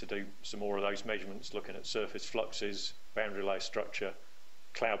 and to do some more of those measurements, looking at surface fluxes, boundary layer structure,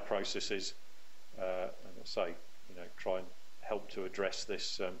 cloud processes, and I say, try and help to address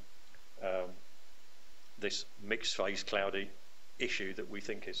this this mixed phase cloudy issue that we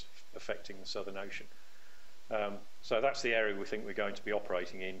think is affecting the Southern Ocean. So that's the area we think we're going to be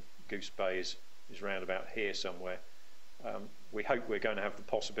operating in. Goose Bay is round about here somewhere. We hope we're going to have the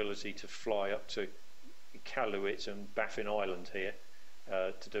possibility to fly up to Iqaluit and Baffin Island here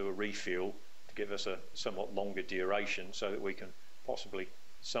to do a refuel to give us a somewhat longer duration, so that we can possibly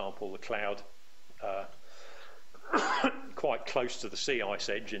sample the cloud quite close to the sea ice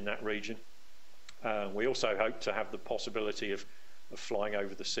edge in that region. We also hope to have the possibility of flying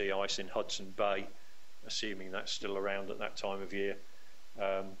over the sea ice in Hudson Bay, assuming that's still around at that time of year,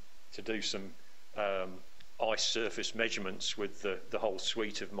 to do some ice surface measurements with the whole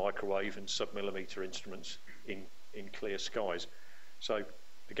suite of microwave and sub-millimetre instruments in clear skies. So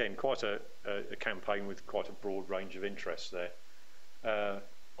again, quite a campaign with quite a broad range of interests there.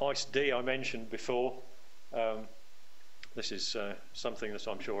 ICE-D I mentioned before. This is something that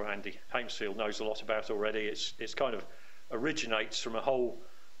I'm sure Andy Hamesfield knows a lot about already. It's kind of originates from a whole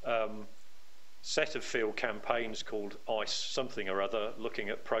set of field campaigns called ICE something or other, looking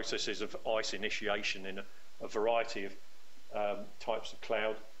at processes of ice initiation in a variety of types of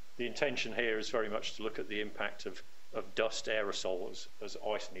cloud. The intention here is very much to look at the impact of dust aerosols as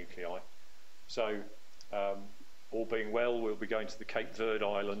ice nuclei. So all being well, we'll be going to the Cape Verde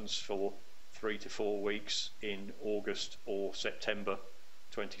Islands for 3 to 4 weeks in August or September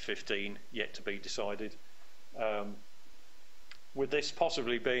 2015, yet to be decided. With this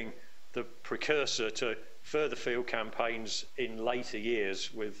possibly being the precursor to further field campaigns in later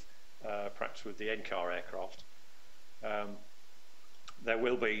years, with perhaps with the NCAR aircraft. There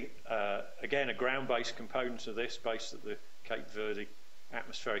will be, again, a ground-based component to this, based at the Cape Verde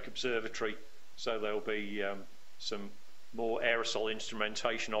Atmospheric Observatory, so there'll be some more aerosol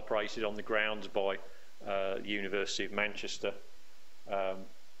instrumentation operated on the ground by the University of Manchester,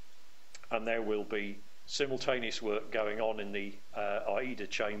 and there will be simultaneous work going on in the AIDA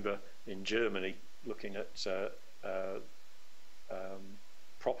chamber in Germany, looking at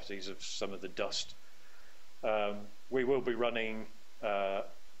properties of some of the dust. We will be running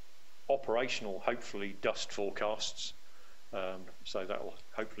operational, hopefully, dust forecasts, so that will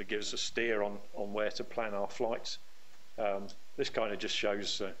hopefully give us a steer on where to plan our flights. This kind of just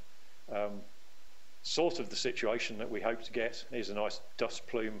shows sort of the situation that we hope to get. Here's a nice dust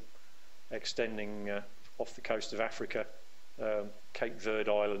plume extending off the coast of Africa. Cape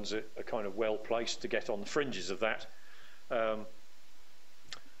Verde Islands are kind of well placed to get on the fringes of that.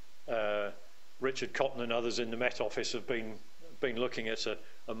 Richard Cotton and others in the Met Office have been looking at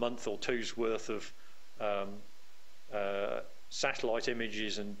a month or two's worth of satellite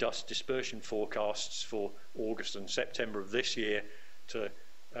images and dust dispersion forecasts for August and September of this year to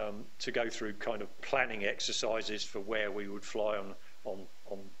go through kind of planning exercises for where we would fly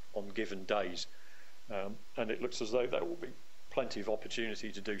on given days. And it looks as though there will be plenty of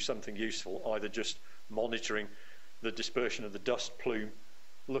opportunity to do something useful, either just monitoring the dispersion of the dust plume,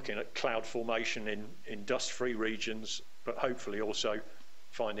 looking at cloud formation in dust-free regions, but hopefully also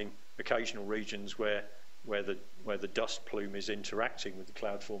finding occasional regions where the dust plume is interacting with the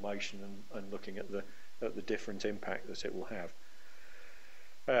cloud formation and looking at the different impact that it will have.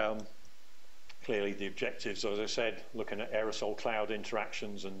 Clearly the objectives, as I said, looking at aerosol cloud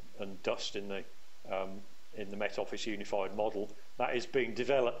interactions and dust in the Met Office unified model, that is being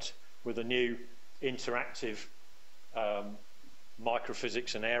developed with a new interactive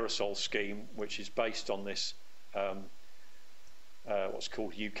microphysics and aerosol scheme, which is based on this what's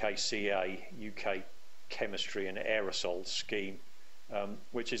called UKCA, UK Chemistry and Aerosol scheme,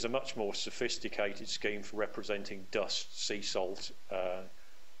 which is a much more sophisticated scheme for representing dust, sea salt,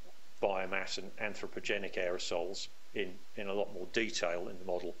 biomass and anthropogenic aerosols in a lot more detail in the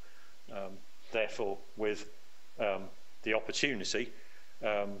model. Therefore, with the opportunity,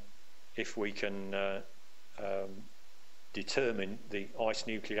 if we can determine the ice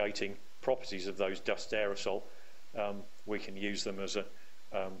nucleating properties of those dust aerosol, we can use them as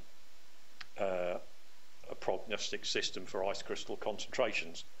a prognostic system for ice crystal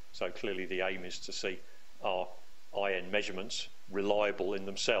concentrations. So clearly the aim is to see, are IN measurements reliable in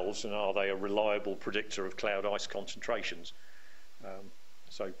themselves, and are they a reliable predictor of cloud ice concentrations?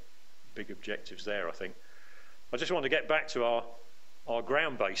 So big objectives there, I think. I just want to get back to our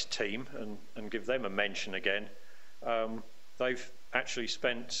ground-based team and give them a mention again. They've actually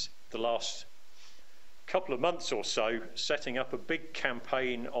spent the last couple of months or so setting up a big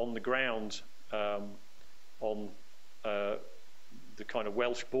campaign on the ground on the kind of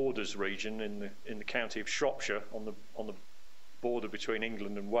Welsh borders region in the county of Shropshire, on the border between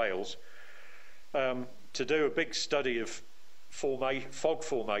England and Wales, to do a big study of fog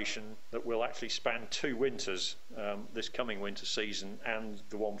formation that will actually span 2 winters, this coming winter season and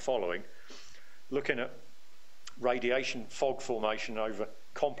the one following, looking at radiation fog formation over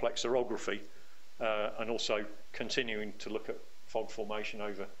complex orography, and also continuing to look at fog formation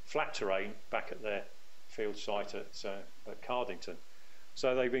over flat terrain back at their field site at Cardington.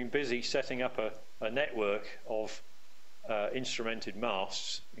 So they've been busy setting up a network of instrumented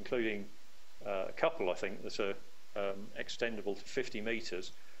masts, including a couple, I think, that are extendable to 50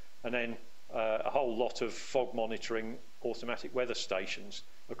 metres, and then a whole lot of fog monitoring automatic weather stations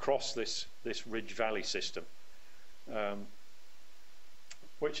across this ridge valley system,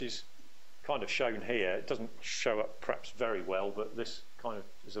 which is kind of shown here. It doesn't show up perhaps very well, but this kind of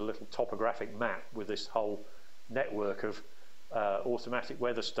is a little topographic map with this whole network of automatic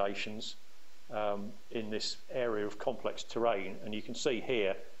weather stations in this area of complex terrain. And you can see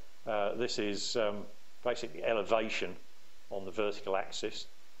here, this is basically elevation on the vertical axis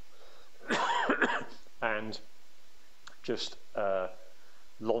and just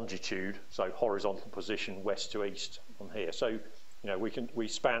longitude, so horizontal position west to east on here. So, you know, we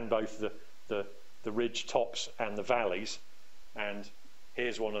span both the ridge tops and the valleys, and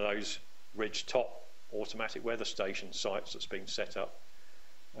here's one of those ridge top automatic weather station sites that's been set up.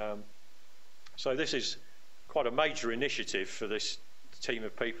 So this is quite a major initiative for this team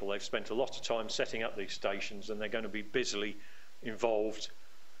of people. They've spent a lot of time setting up these stations, and they're going to be busily involved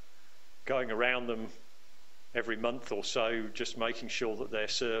going around them every month or so, just making sure that they're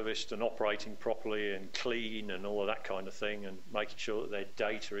serviced and operating properly and clean and all of that kind of thing, and making sure that their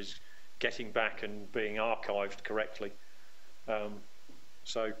data is getting back and being archived correctly.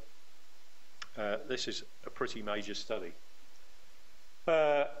 So this is a pretty major study.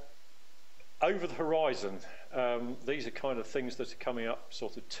 Over the horizon, these are kind of things that are coming up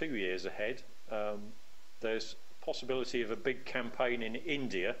sort of 2 years ahead. There's a possibility of a big campaign in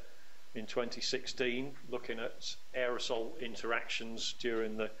India in 2016, looking at aerosol interactions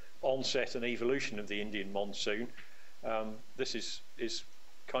during the onset and evolution of the Indian monsoon. This is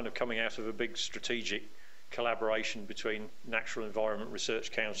kind of coming out of a big strategic collaboration between Natural Environment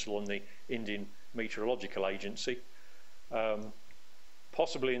Research Council and the Indian Meteorological Agency.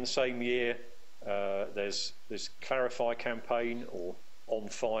 Possibly in the same year, there's this Clarify campaign, or On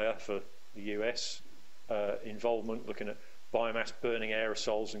Fire for the US, involvement, looking at biomass burning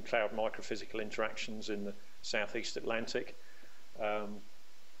aerosols and cloud microphysical interactions in the Southeast Atlantic.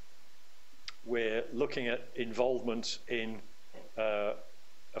 We're looking at involvement in a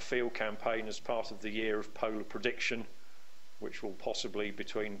field campaign as part of the year of polar prediction, which will possibly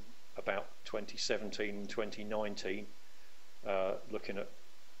between about 2017 and 2019, looking at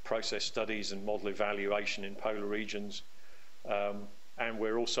process studies and model evaluation in polar regions. And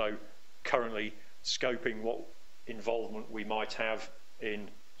we're also currently scoping what involvement we might have in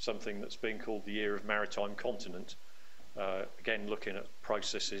something that's being called the Year of Maritime Continent. Again, looking at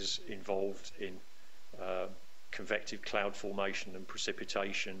processes involved in convective cloud formation and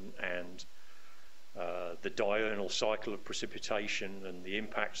precipitation, and the diurnal cycle of precipitation and the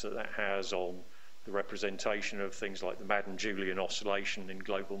impacts that that has on the representation of things like the Madden-Julian oscillation in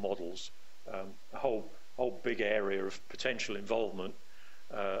global models. A whole big area of potential involvement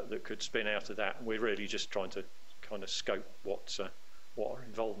that could spin out of that. And we're really just trying to kind of scope what our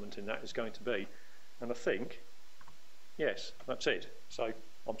involvement in that is going to be. And I think, yes, that's it. So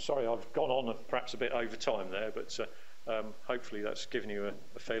I'm sorry I've gone on perhaps a bit over time there, but hopefully that's given you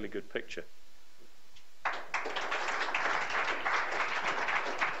a fairly good picture.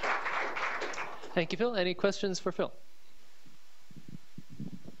 Thank you, Phil. Any questions for Phil?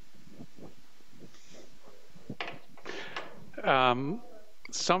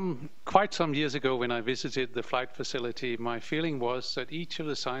 Quite some years ago, when I visited the flight facility, my feeling was that each of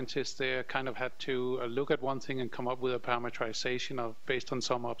the scientists there kind of had to look at one thing and come up with a parameterization based on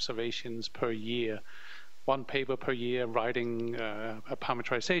some observations per year. One paper per year, writing a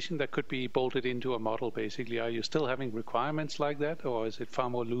parameterization that could be bolted into a model, basically. Are you still having requirements like that, or is it far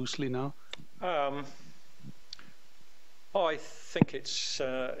more loosely now? I think it's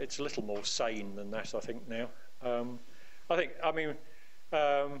a little more sane than that, I think, now.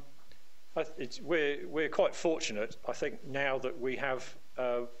 We're quite fortunate, I think, now that we have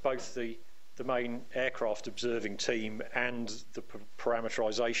both the main aircraft observing team and the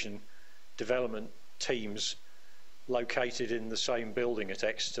parameterization development teams located in the same building at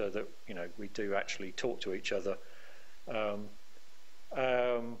Exeter, that we do actually talk to each other.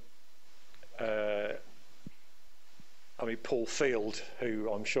 Paul Field,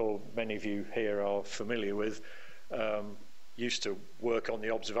 who I'm sure many of you here are familiar with, used to work on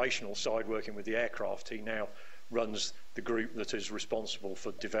the observational side, working with the aircraft. He now runs the group that is responsible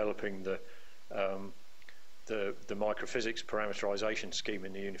for developing the microphysics parameterization scheme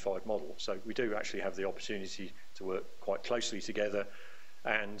in the unified model. So we do actually have the opportunity to work quite closely together,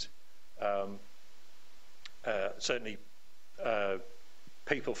 and certainly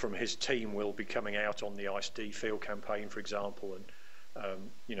people from his team will be coming out on the ICE-D field campaign, for example, and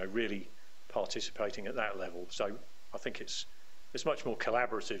really participating at that level. So I think it's much more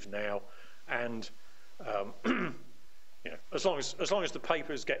collaborative now, and as long as the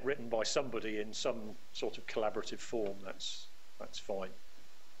papers get written by somebody in some sort of collaborative form, that's fine.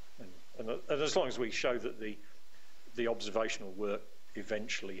 And as long as we show that the observational work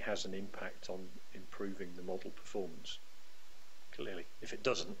eventually has an impact on improving the model performance. Clearly, if it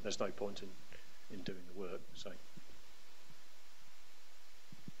doesn't, there's no point in doing the work. So.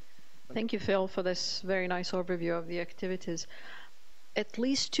 Thank you, Phil, for this very nice overview of the activities. At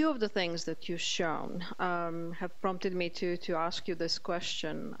least two of the things that you've shown have prompted me to ask you this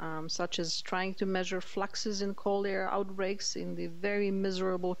question, such as trying to measure fluxes in cold air outbreaks in the very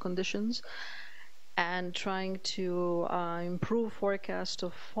miserable conditions, and trying to improve forecast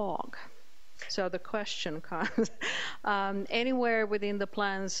of fog. So the question comes, anywhere within the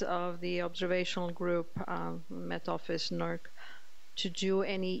plans of the observational group, Met Office, NERC, to do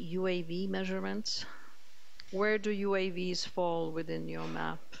any UAV measurements? Where do UAVs fall within your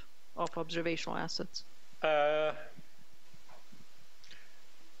map of observational assets? I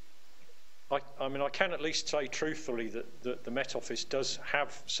can at least say truthfully that the Met Office does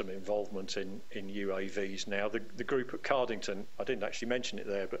have some involvement in UAVs now. The group at Cardington, I didn't actually mention it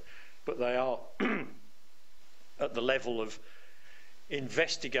there, but they are at the level of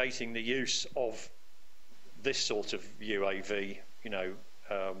investigating the use of this sort of UAV,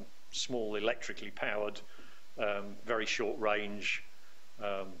 small electrically powered, very short range,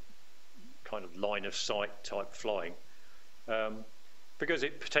 kind of line of sight type flying, because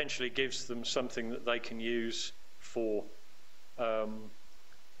it potentially gives them something that they can use for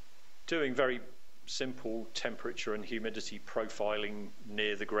doing very simple temperature and humidity profiling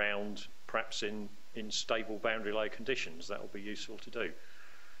near the ground, perhaps in stable boundary layer conditions. That will be useful to do.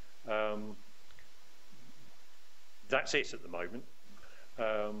 That's it at the moment.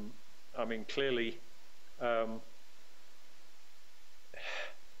 Clearly,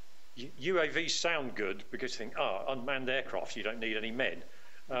 UAVs sound good because you think, unmanned aircraft, you don't need any men.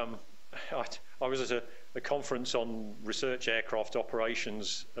 I was at a conference on research aircraft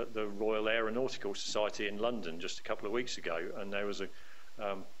operations at the Royal Aeronautical Society in London just a couple of weeks ago, and there was a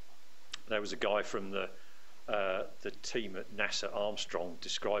guy from the team at NASA Armstrong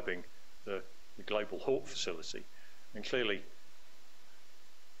describing the Global Hawk facility, and clearly,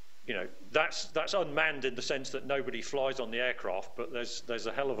 you know, that's unmanned in the sense that nobody flies on the aircraft, but there's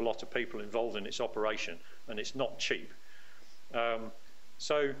a hell of a lot of people involved in its operation, and it's not cheap.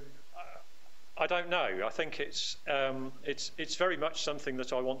 So I don't know. I think it's very much something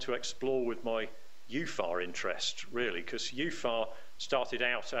that I want to explore with my EUFAR interest, really, because EUFAR started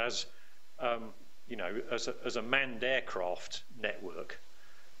out as you know, as a manned aircraft network,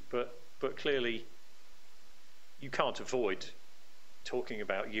 but clearly you can't avoid talking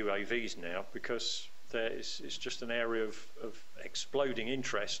about UAVs now, because it's just an area of exploding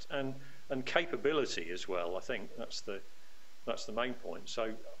interest and capability as well. I think that's the main point.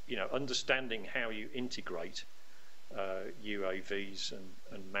 So, you know, understanding how you integrate UAVs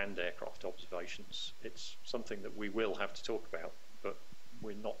and manned aircraft observations, it's something that we will have to talk about, but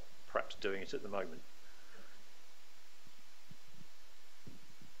we're not perhaps doing it at the moment.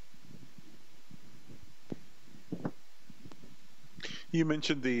 You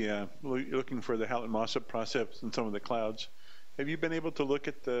mentioned the looking for the Hallett-Mossop process in some of the clouds. Have you been able to look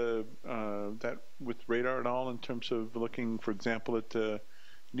at that with radar at all in terms of looking, for example, at the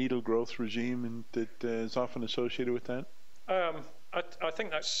needle growth regime and that is often associated with that? I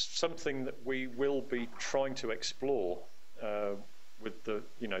think that's something that we will be trying to explore with the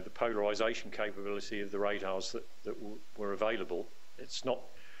polarization capability of the radars that were available. It's not.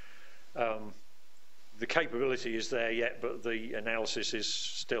 The capability is there yet, but the analysis is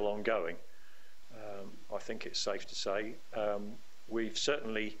still ongoing. I think it's safe to say. We've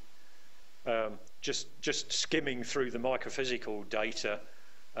certainly, just skimming through the microphysical data,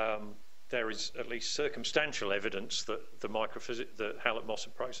 there is at least circumstantial evidence that the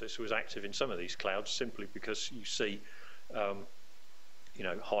Hallett-Mossop process was active in some of these clouds, simply because you see you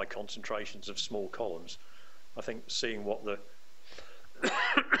know, high concentrations of small columns. I think seeing what the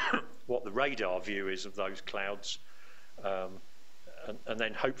what the radar view is of those clouds, and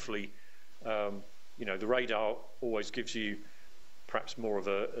then hopefully, you know, the radar always gives you perhaps more of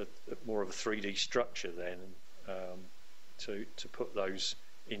a 3D structure then, to put those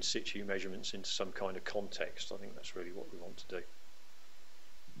in situ measurements into some kind of context. I think that's really what we want to do.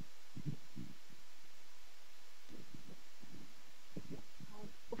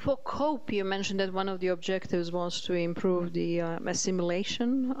 For COPE, you mentioned that one of the objectives was to improve the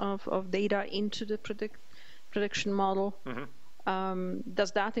assimilation of data into the prediction model. Mm-hmm.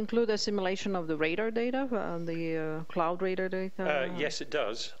 Does that include assimilation of the radar data, the cloud radar data? Yes, it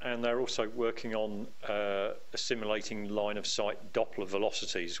does. And they're also working on assimilating line-of-sight Doppler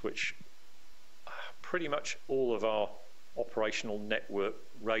velocities, which pretty much all of our operational network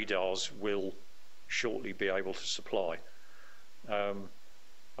radars will shortly be able to supply.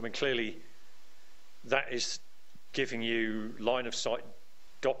 I mean, clearly, that is giving you line-of-sight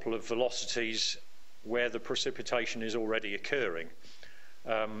Doppler velocities where the precipitation is already occurring.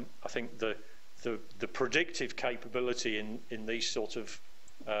 I think the predictive capability in these sort of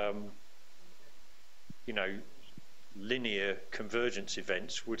you know, linear convergence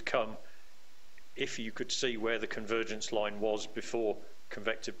events would come if you could see where the convergence line was before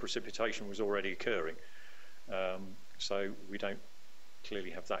convective precipitation was already occurring. So we don't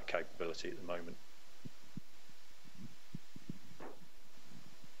clearly have that capability at the moment.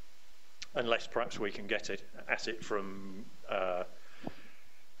 Unless perhaps we can get at it from,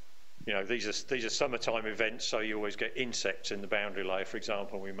 you know, these are summertime events, so you always get insects in the boundary layer, for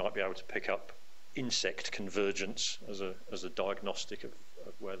example. We might be able to pick up insect convergence as a diagnostic of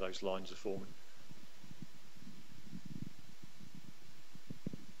where those lines are forming.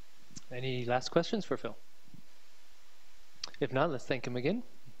 Any last questions for Phil? If not, let's thank him again.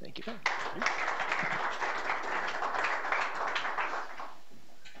 Thank you.